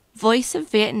at Voice of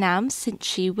Vietnam since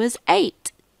she was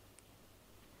 8.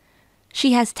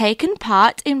 She has taken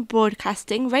part in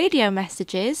broadcasting radio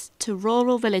messages to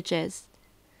rural villages.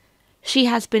 She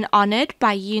has been honoured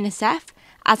by UNICEF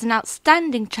as an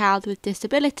outstanding child with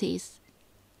disabilities.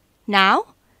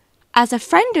 Now, as a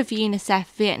friend of UNICEF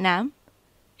Vietnam,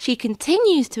 she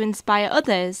continues to inspire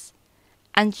others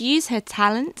and use her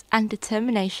talent and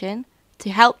determination to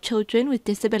help children with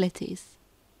disabilities.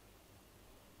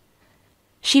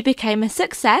 She became a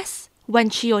success when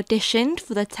she auditioned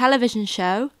for the television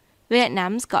show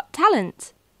Vietnam's Got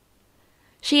Talent.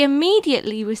 She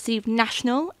immediately received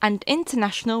national and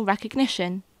international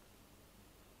recognition.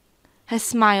 Her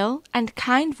smile and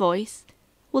kind voice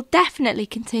will definitely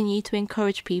continue to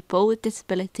encourage people with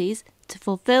disabilities to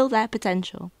fulfill their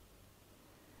potential.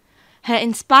 Her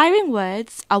inspiring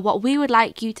words are what we would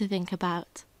like you to think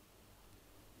about.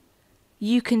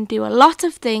 You can do a lot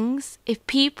of things if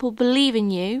people believe in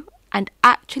you and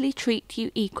actually treat you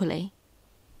equally.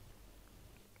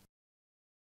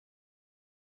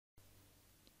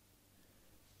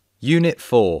 Unit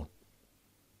 4.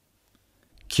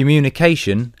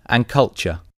 Communication and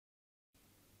culture.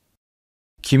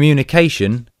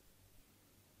 Communication.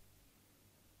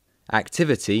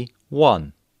 Activity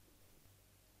 1.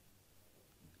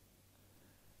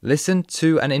 Listen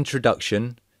to an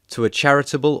introduction to a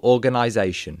charitable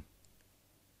organisation.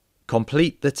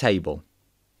 Complete the table.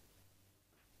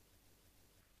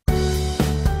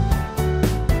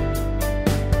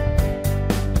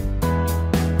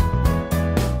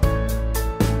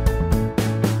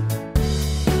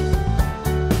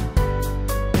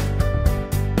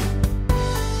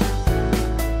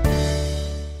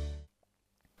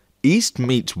 East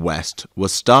Meets West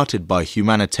was started by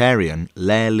humanitarian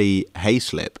Lee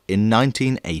Hayslip in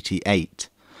 1988.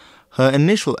 Her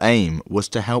initial aim was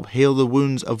to help heal the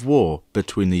wounds of war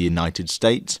between the United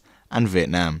States and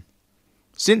Vietnam.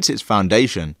 Since its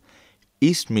foundation,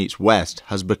 East Meets West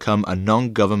has become a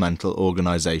non-governmental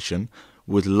organisation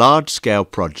with large-scale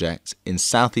projects in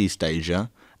Southeast Asia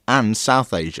and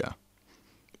South Asia.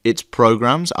 Its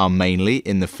programs are mainly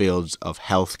in the fields of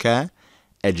healthcare,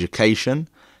 education,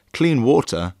 clean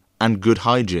water and good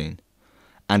hygiene,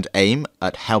 and aim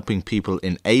at helping people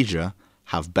in Asia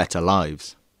have better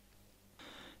lives.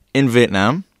 In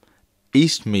Vietnam,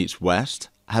 East Meets West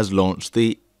has launched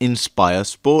the Inspire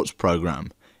Sports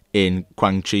program in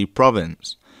Quang Tri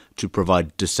province to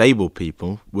provide disabled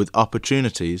people with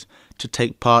opportunities to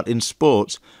take part in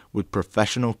sports with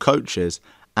professional coaches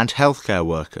and healthcare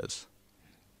workers.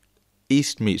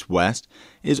 East Meets West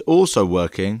is also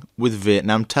working with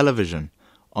Vietnam Television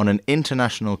on an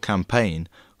international campaign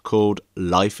called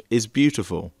Life is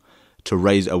Beautiful to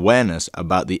raise awareness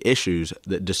about the issues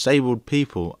that disabled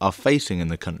people are facing in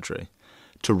the country,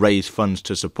 to raise funds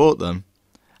to support them,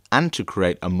 and to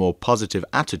create a more positive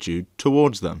attitude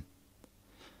towards them.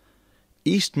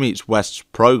 East Meets West's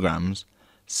programs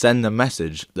send the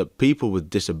message that people with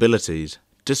disabilities,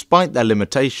 despite their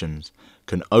limitations,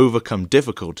 can overcome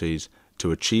difficulties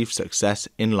to achieve success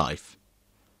in life.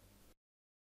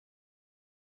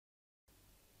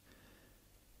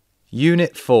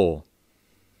 Unit 4.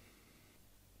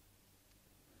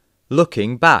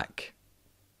 Looking back.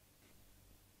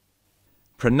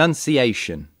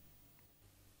 Pronunciation.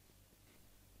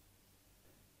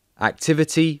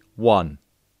 Activity 1.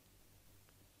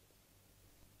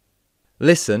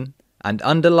 Listen and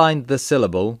underline the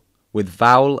syllable with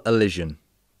vowel elision.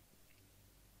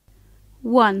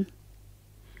 1.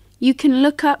 You can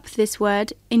look up this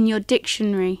word in your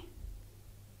dictionary.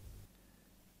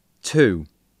 2.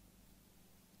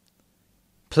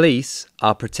 Police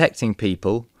are protecting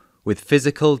people with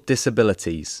physical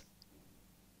disabilities.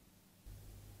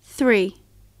 3.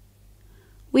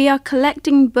 We are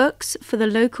collecting books for the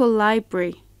local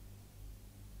library.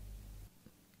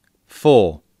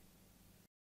 4.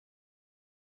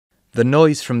 The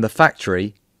noise from the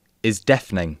factory is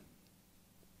deafening.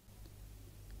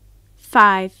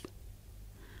 5.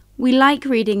 We like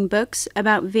reading books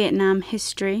about Vietnam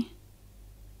history.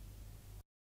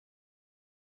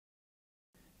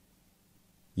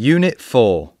 Unit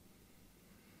 4.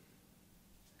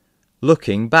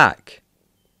 Looking back.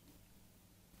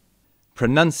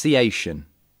 Pronunciation.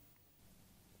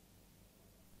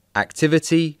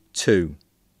 Activity 2.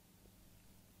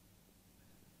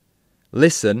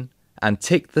 Listen and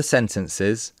tick the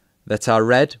sentences that are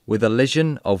read with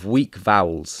elision of weak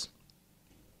vowels.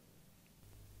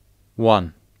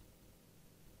 1.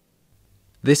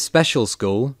 This special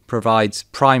school provides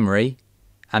primary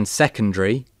and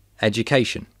secondary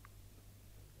education.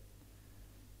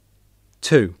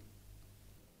 2.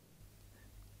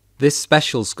 This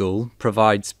special school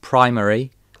provides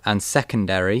primary and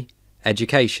secondary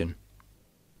education.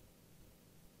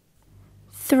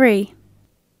 3.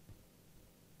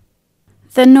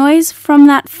 The noise from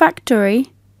that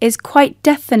factory is quite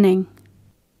deafening.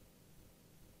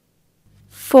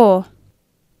 4.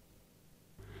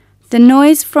 The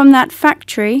noise from that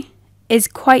factory is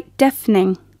quite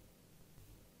deafening.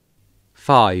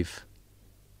 5.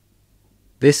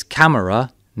 This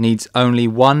camera needs only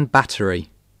one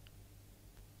battery.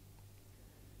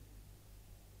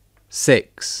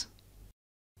 6.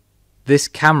 This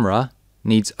camera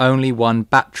needs only one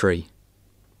battery.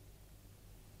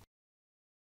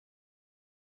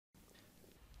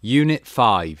 Unit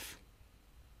 5.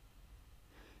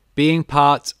 Being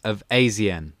part of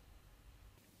ASEAN.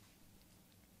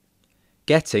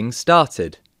 Getting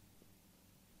started.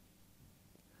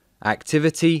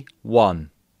 Activity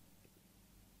 1.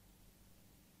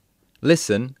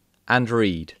 Listen and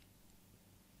read.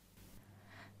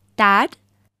 Dad,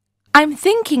 I'm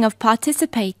thinking of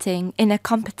participating in a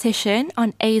competition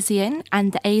on ASEAN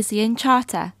and the ASEAN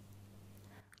Charter.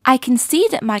 I can see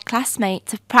that my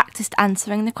classmates have practiced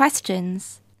answering the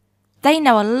questions. They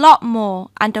know a lot more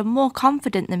and are more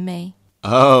confident than me.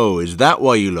 Oh, is that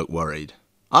why you look worried?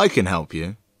 I can help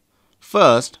you.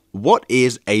 First, what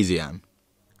is ASEAN?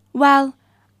 Well,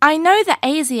 I know that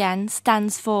ASEAN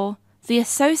stands for the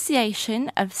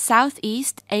Association of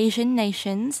Southeast Asian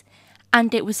Nations,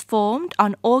 and it was formed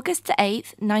on August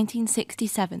 8th,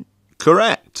 1967.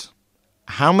 Correct.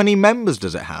 How many members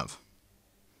does it have?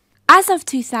 As of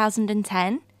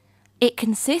 2010, it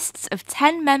consists of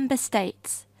 10 member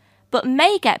states, but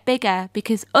may get bigger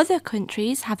because other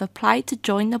countries have applied to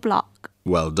join the bloc.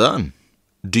 Well done.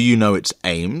 Do you know its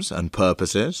aims and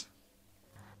purposes?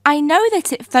 I know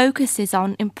that it focuses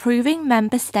on improving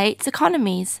member states'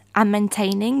 economies and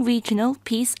maintaining regional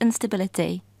peace and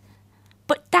stability.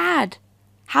 But Dad,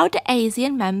 how do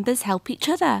ASEAN members help each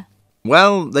other?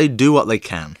 Well, they do what they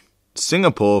can.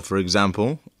 Singapore, for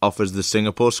example, offers the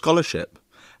Singapore Scholarship.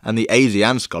 and the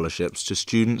ASEAN scholarships to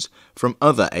students from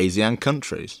other ASEAN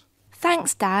countries.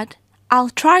 Thanks, Dad. I'll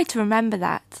try to remember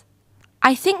that.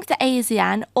 I think the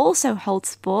ASEAN also holds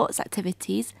sports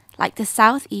activities like the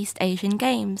Southeast Asian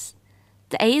Games,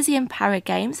 the ASEAN Para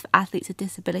Games for athletes with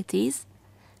disabilities,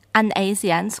 and the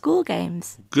ASEAN School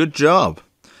Games. Good job.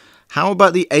 How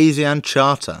about the ASEAN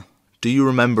Charter? Do you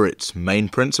remember its main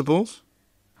principles?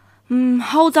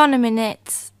 Hold on a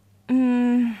minute.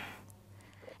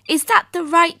 Is that the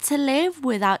right to live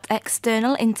without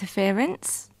external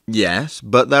interference? Yes,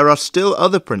 but there are still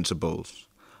other principles.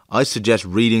 I suggest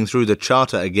reading through the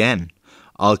Charter again.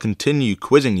 I'll continue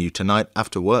quizzing you tonight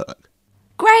after work.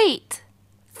 Great!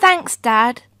 Thanks,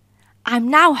 Dad. I'm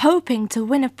now hoping to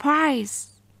win a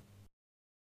prize.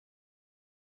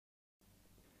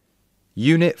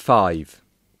 Unit 5.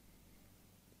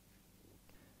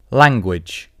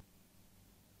 Language.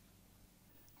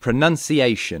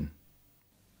 Pronunciation.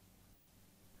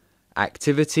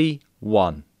 Activity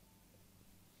 1.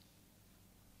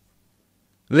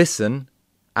 Listen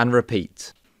and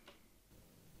repeat.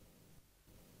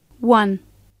 1.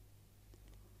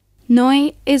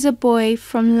 Noi is a boy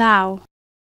from Laos.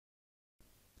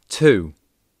 2.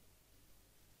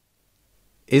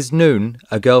 Is Noon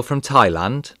a girl from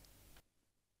Thailand?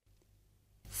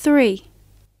 3.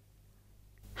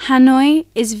 Hanoi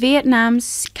is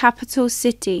Vietnam's capital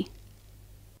city.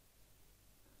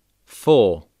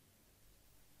 4.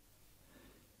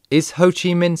 Is Ho Chi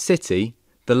Minh City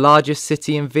the largest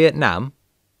city in Vietnam?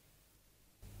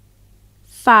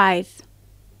 5.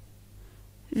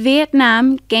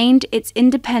 Vietnam gained its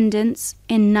independence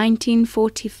in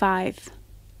 1945.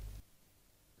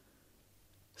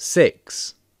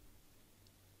 6.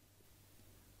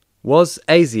 Was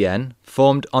ASEAN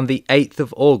formed on the 8th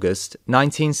of August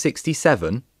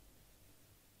 1967?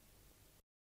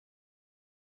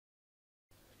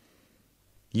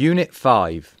 Unit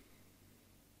 5.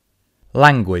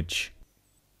 Language.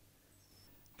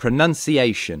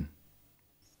 Pronunciation.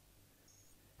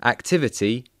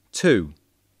 Activity 2.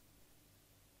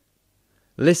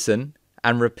 Listen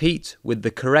and repeat with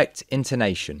the correct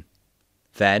intonation.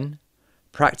 Then,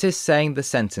 practice saying the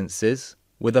sentences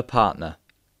with a partner.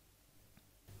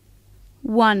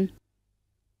 1.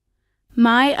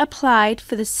 Mai applied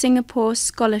for the Singapore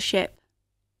scholarship.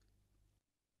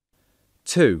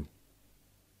 2.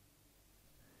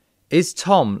 Is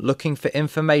Tom looking for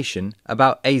information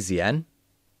about ASEAN?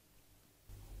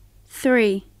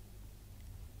 3.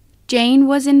 Jane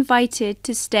was invited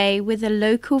to stay with a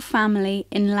local family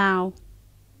in Laos.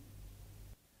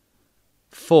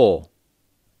 4.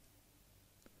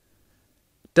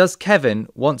 Does Kevin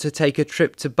want to take a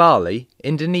trip to Bali,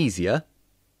 Indonesia?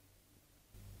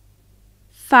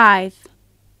 5.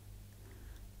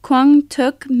 Kwang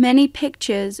took many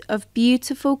pictures of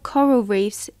beautiful coral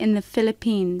reefs in the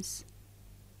Philippines.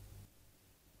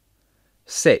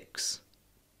 6.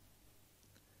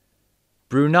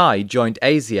 Brunei joined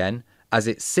ASEAN as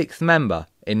its 6th member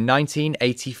in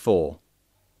 1984.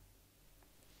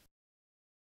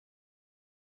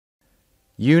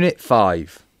 Unit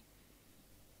 5.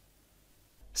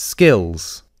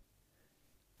 Skills.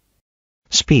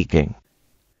 Speaking.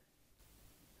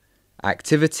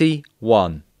 Activity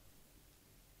 1.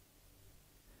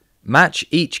 Match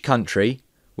each country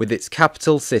with its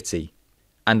capital city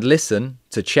and listen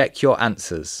to check your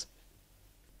answers.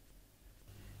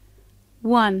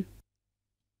 1.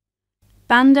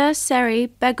 Bandar Seri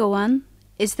Begawan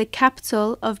is the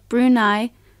capital of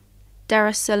Brunei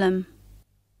Darussalam.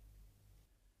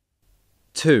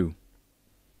 2.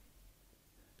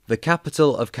 The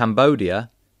capital of Cambodia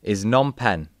is Phnom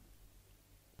Penh.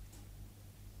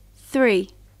 3.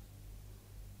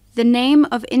 The name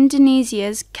of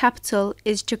Indonesia's capital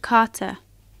is Jakarta.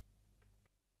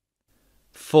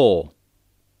 4.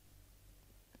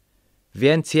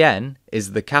 Vientiane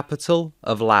is the capital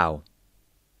of Laos.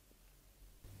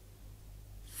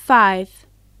 5.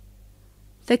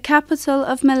 The capital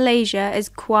of Malaysia is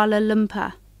Kuala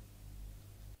Lumpur.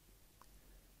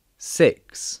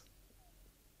 6.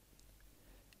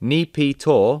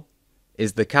 Naypyidaw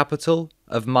is the capital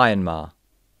of Myanmar.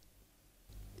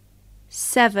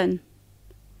 7.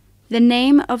 The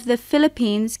name of the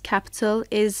Philippines' capital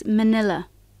is Manila.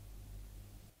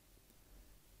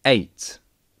 8.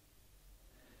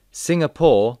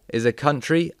 Singapore is a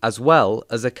country as well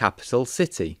as a capital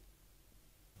city.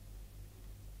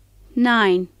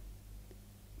 9.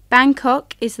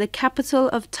 Bangkok is the capital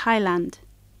of Thailand.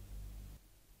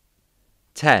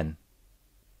 10.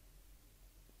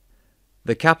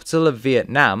 The capital of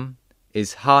Vietnam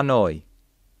is Hanoi.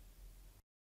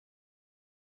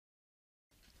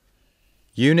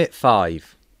 Unit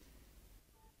 5.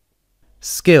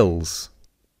 Skills.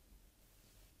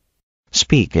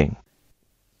 Speaking.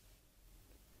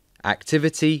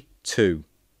 Activity 2.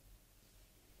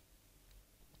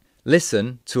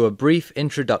 Listen to a brief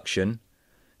introduction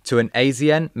to an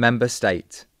ASEAN member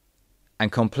state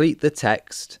and complete the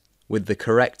text with the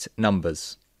correct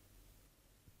numbers.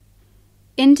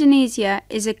 Indonesia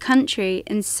is a country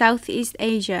in Southeast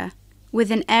Asia with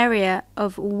an area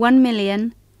of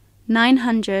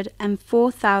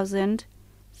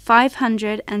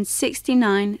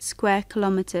 1,904,569 square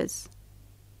kilometers.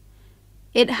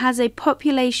 It has a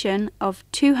population of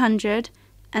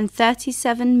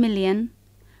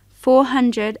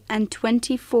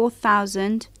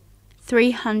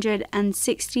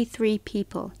 237,424,363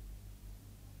 people.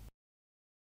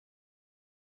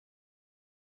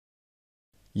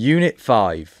 Unit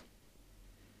 5.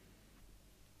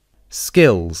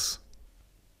 Skills.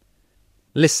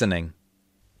 Listening.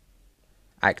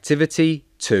 Activity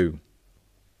 2.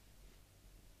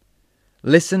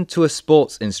 Listen to a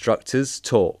sports instructor's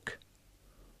talk.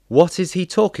 What is he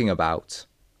talking about?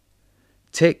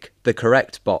 Tick the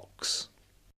correct box.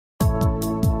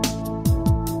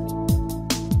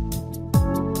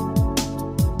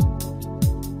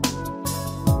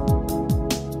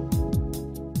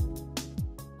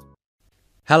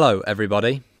 Hello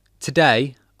everybody.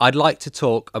 Today I'd like to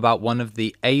talk about one of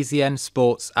the ASEAN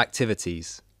sports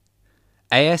activities.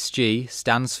 ASG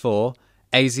stands for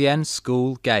ASEAN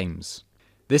School Games.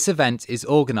 This event is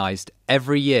organised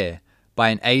every year by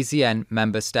an ASEAN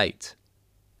member state.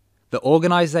 The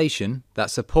organisation that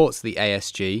supports the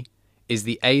ASG is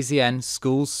the ASEAN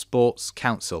Schools Sports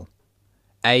Council,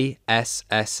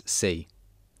 ASSC.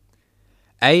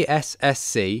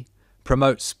 ASSC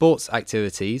promotes sports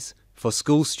activities for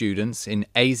school students in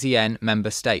ASEAN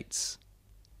member states.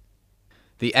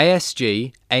 The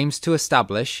ASG aims to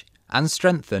establish and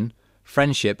strengthen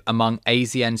friendship among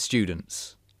ASEAN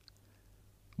students.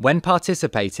 When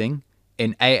participating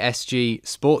in ASG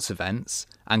sports events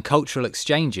and cultural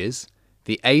exchanges,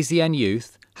 the ASEAN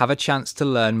youth have a chance to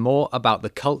learn more about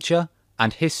the culture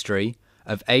and history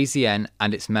of ASEAN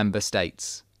and its member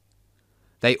states.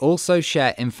 They also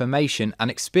share information and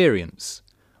experience,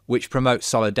 which promotes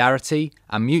solidarity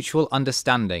and mutual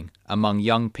understanding among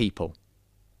young people.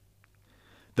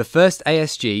 The first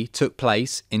ASG took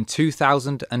place in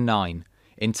 2009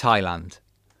 in Thailand.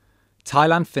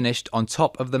 Thailand finished on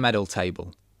top of the medal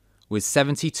table with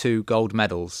 72 gold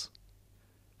medals.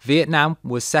 Vietnam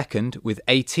was second with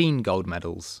 18 gold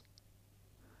medals.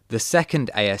 The second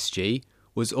ASG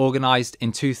was organised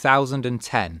in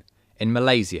 2010 in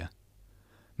Malaysia.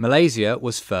 Malaysia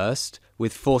was first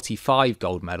with 45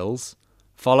 gold medals,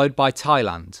 followed by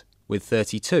Thailand with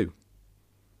 32.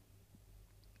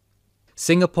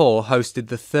 Singapore hosted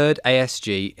the third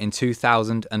ASG in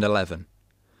 2011.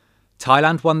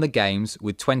 Thailand won the Games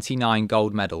with 29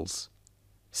 gold medals.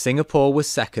 Singapore was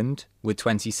second with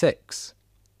 26.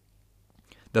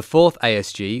 The fourth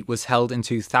ASG was held in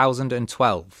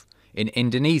 2012 in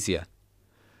Indonesia.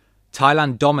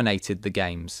 Thailand dominated the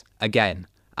Games again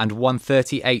and won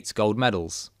 38 gold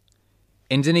medals.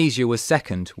 Indonesia was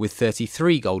second with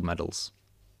 33 gold medals.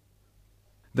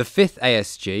 The fifth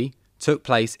ASG took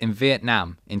place in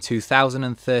Vietnam in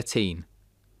 2013.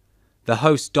 The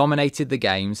host dominated the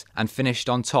Games and finished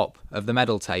on top of the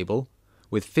medal table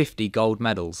with 50 gold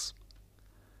medals.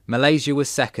 Malaysia was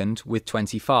second with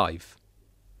 25.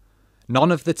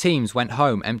 None of the teams went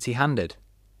home empty-handed.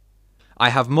 I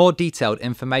have more detailed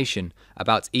information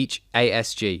about each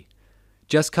ASG.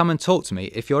 Just come and talk to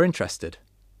me if you're interested.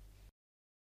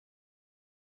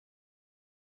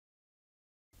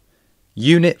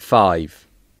 Unit 5.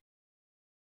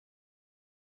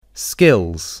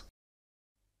 Skills.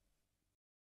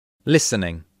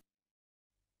 Listening.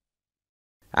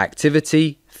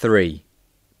 Activity 3.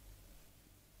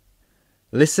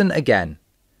 Listen again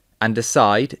and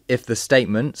decide if the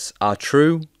statements are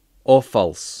true or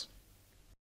false.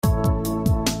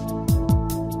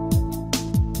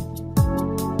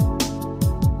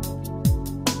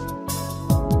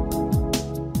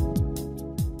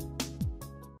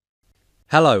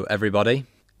 Hello everybody.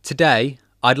 Today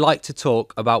I'd like to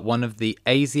talk about one of the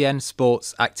ASEAN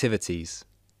sports activities.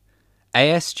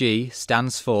 ASG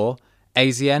stands for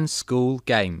ASEAN School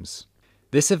Games.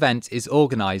 This event is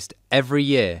organised every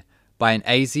year by an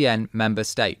ASEAN member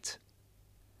state.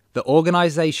 The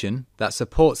organisation that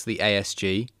supports the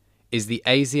ASG is the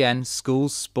ASEAN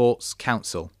Schools Sports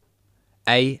Council,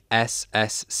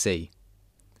 ASSC.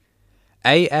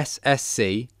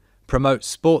 ASSC promotes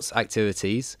sports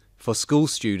activities for school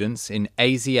students in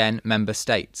ASEAN member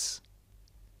states.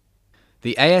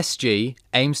 The ASG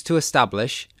aims to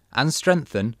establish and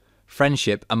strengthen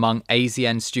friendship among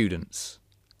ASEAN students.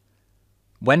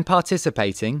 When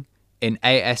participating in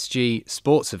ASG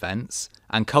sports events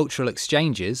and cultural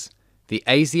exchanges, the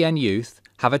ASEAN youth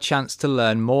have a chance to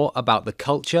learn more about the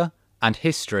culture and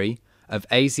history of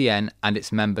ASEAN and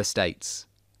its member states.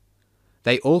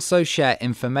 They also share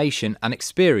information and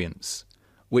experience,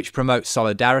 which promote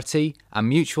solidarity and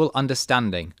mutual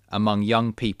understanding among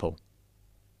young people.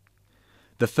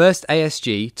 The first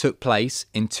ASG took place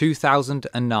in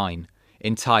 2009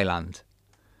 in Thailand.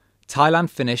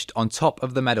 Thailand finished on top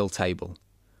of the medal table,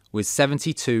 with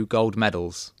 72 gold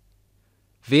medals.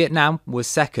 Vietnam was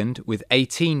second with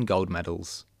 18 gold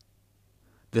medals.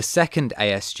 The second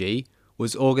ASG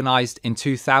was organised in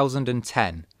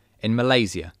 2010 in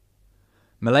Malaysia.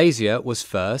 Malaysia was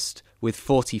first with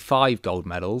 45 gold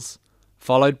medals,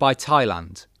 followed by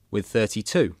Thailand with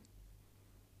 32.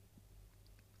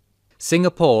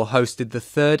 Singapore hosted the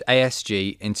third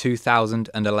ASG in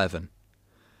 2011.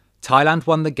 Thailand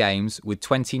won the Games with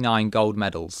 29 gold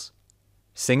medals.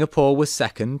 Singapore was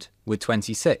second with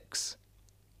 26.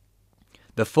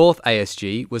 The fourth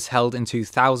ASG was held in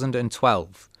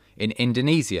 2012 in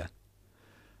Indonesia.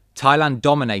 Thailand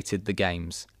dominated the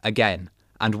Games again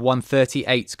and won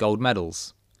 38 gold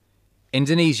medals.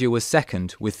 Indonesia was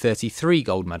second with 33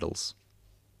 gold medals.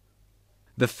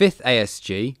 The fifth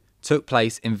ASG took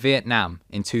place in Vietnam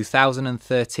in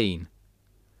 2013.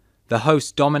 The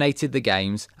host dominated the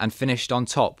Games and finished on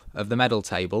top of the medal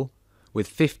table with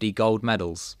 50 gold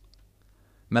medals.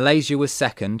 Malaysia was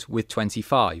second with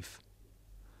 25.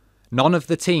 None of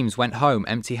the teams went home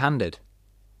empty-handed.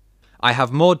 I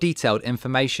have more detailed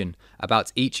information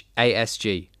about each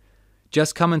ASG.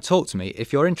 Just come and talk to me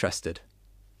if you're interested.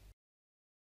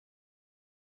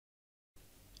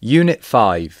 Unit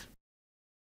 5.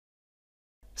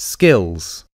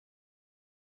 Skills.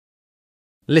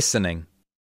 Listening.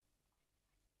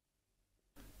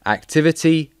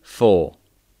 Activity 4.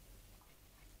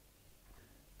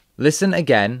 Listen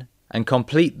again and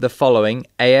complete the following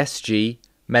ASG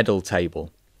medal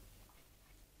table.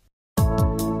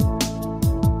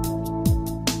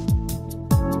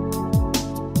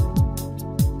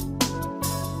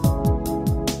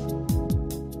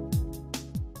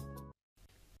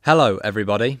 Hello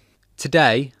everybody.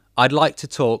 Today I'd like to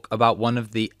talk about one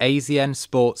of the ASEAN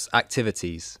sports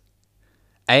activities.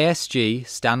 ASG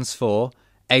stands for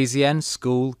ASEAN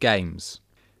School Games.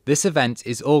 This event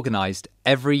is organised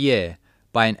every year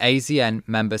by an ASEAN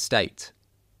member state.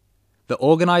 The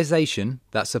organisation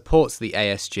that supports the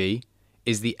ASG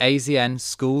is the ASEAN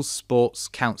Schools Sports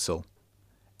Council,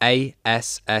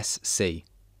 ASSC.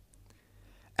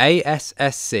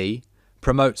 ASSC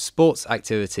promotes sports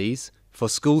activities for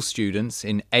school students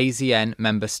in ASEAN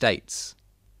member states.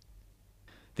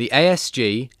 The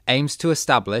ASG aims to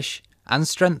establish and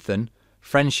strengthen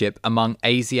friendship among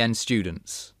ASEAN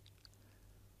students.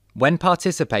 When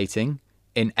participating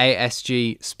in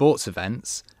ASG sports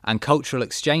events and cultural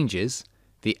exchanges,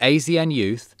 the ASEAN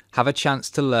youth have a chance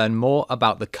to learn more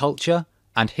about the culture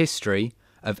and history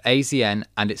of ASEAN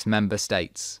and its member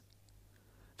states.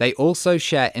 They also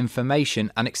share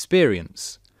information and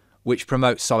experience, which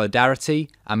promotes solidarity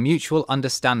and mutual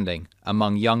understanding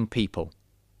among young people.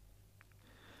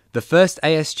 The first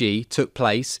ASG took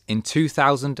place in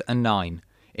 2009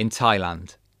 in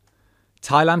Thailand.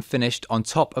 Thailand finished on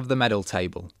top of the medal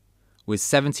table, with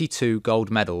 72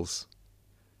 gold medals.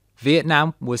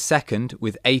 Vietnam was second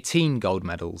with 18 gold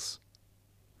medals.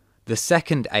 The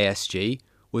second ASG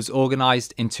was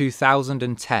organised in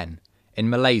 2010 in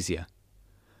Malaysia.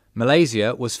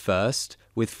 Malaysia was first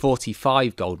with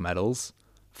 45 gold medals,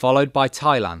 followed by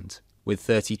Thailand with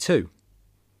 32.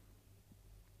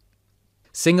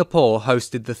 Singapore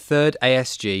hosted the third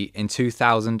ASG in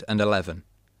 2011.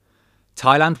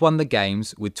 Thailand won the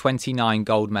Games with 29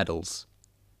 gold medals.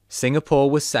 Singapore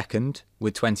was second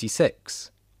with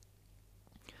 26.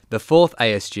 The fourth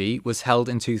ASG was held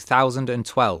in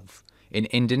 2012 in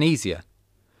Indonesia.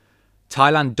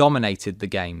 Thailand dominated the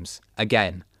Games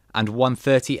again and won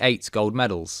 38 gold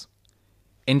medals.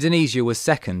 Indonesia was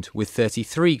second with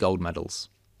 33 gold medals.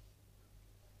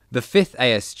 The fifth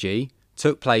ASG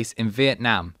took place in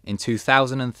Vietnam in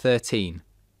 2013.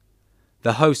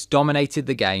 The host dominated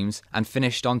the Games and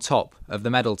finished on top of the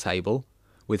medal table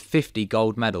with 50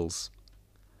 gold medals.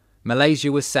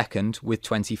 Malaysia was second with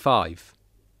 25.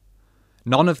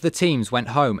 None of the teams went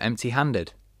home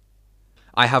empty-handed.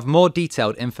 I have more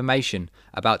detailed information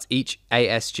about each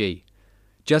ASG.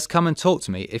 Just come and talk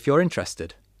to me if you're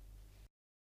interested.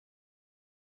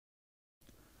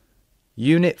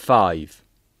 Unit 5.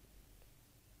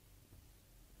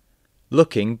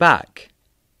 Looking back.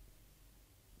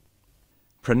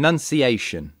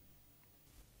 Pronunciation.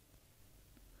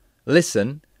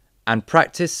 Listen and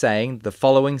practice saying the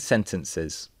following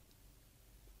sentences.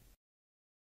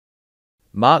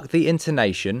 Mark the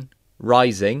intonation,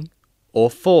 rising or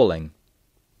falling.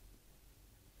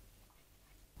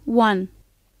 1.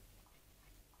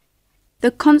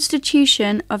 The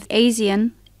Constitution of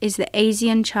ASEAN is the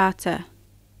ASEAN Charter.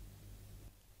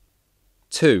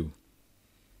 2.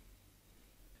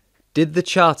 Did the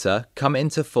Charter come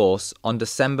into force on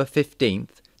December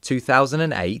 15th,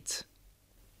 2008?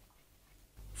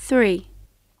 3.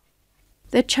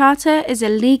 The Charter is a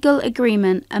legal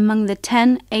agreement among the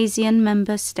 10 ASEAN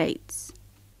member states.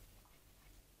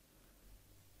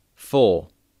 4.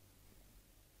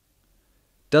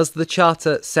 Does the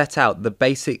Charter set out the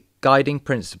basic guiding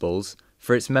principles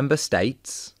for its member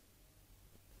states?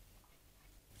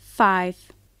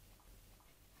 5.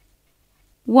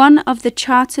 One of the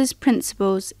Charter's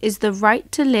principles is the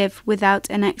right to live without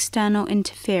an external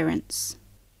interference.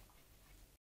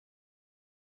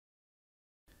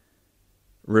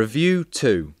 Review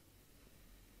 2.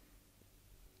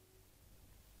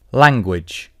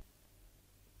 Language.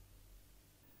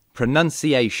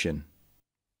 Pronunciation.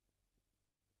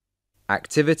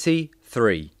 Activity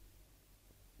 3.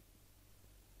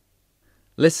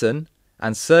 Listen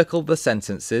and circle the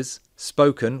sentences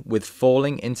spoken with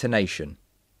falling intonation.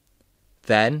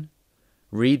 Then,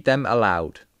 read them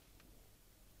aloud.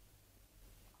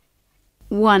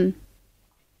 1.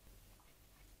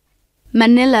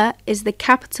 Manila is the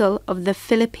capital of the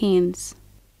Philippines.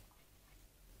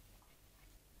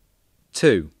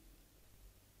 2.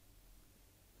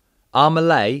 Are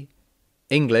Malay,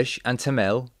 English and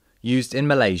Tamil used in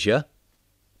Malaysia?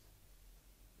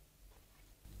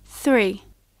 3.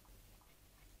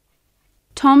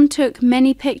 Tom took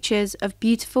many pictures of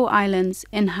beautiful islands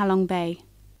in Halong Bay.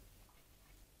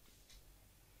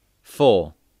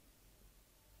 4.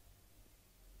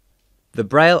 The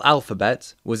Braille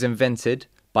alphabet was invented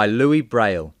by Louis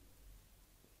Braille.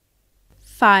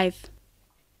 5.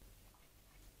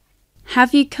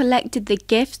 Have you collected the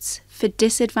gifts for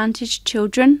disadvantaged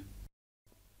children?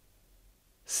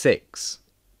 6.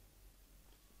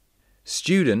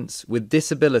 Students with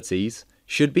disabilities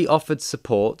should be offered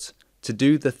support to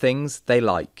do the things they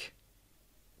like.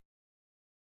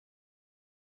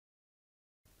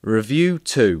 Review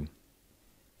 2.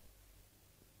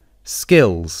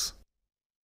 Skills.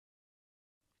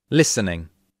 Listening.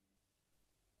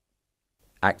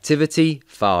 Activity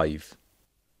 5.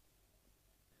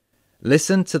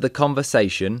 Listen to the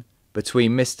conversation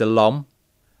between Mr. Lom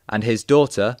and his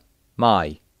daughter,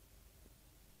 Mai.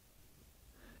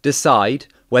 Decide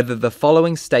whether the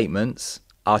following statements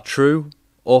are true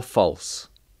or false.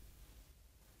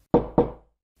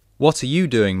 What are you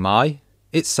doing, Mai?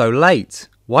 It's so late.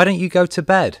 Why don't you go to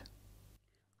bed?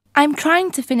 I'm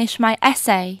trying to finish my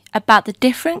essay about the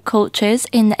different cultures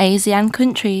in the ASEAN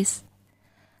countries.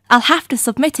 I'll have to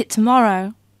submit it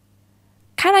tomorrow.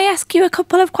 Can I ask you a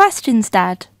couple of questions,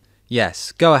 Dad?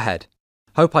 Yes, go ahead.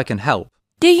 Hope I can help.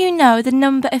 Do you know the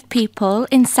number of people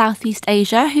in Southeast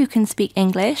Asia who can speak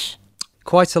English?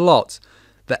 Quite a lot.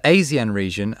 The ASEAN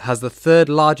region has the third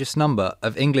largest number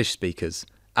of English speakers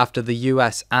after the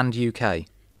US and UK.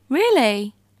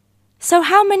 Really? So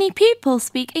how many people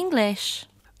speak English?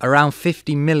 Around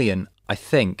 50 million, I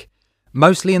think,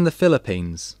 mostly in the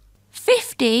Philippines.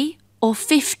 50 or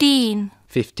 15?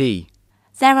 50.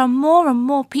 There are more and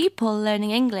more people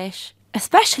learning English,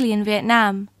 especially in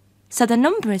Vietnam, so the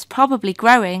number is probably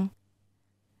growing.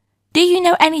 Do you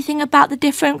know anything about the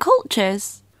different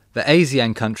cultures? The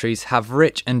ASEAN countries have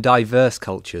rich and diverse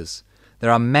cultures.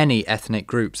 There are many ethnic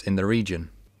groups in the region.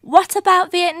 What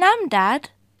about Vietnam, Dad?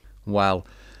 Well,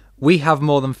 we have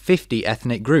more than 50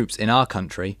 ethnic groups in our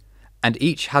country, and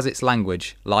each has its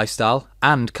language, lifestyle,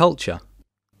 and culture.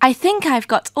 I think I've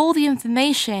got all the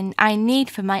information I need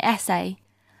for my essay.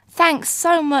 Thanks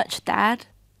so much, Dad.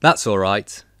 That's all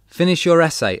right. Finish your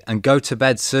essay and go to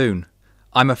bed soon.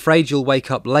 I'm afraid you'll wake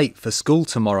up late for school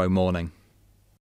tomorrow morning.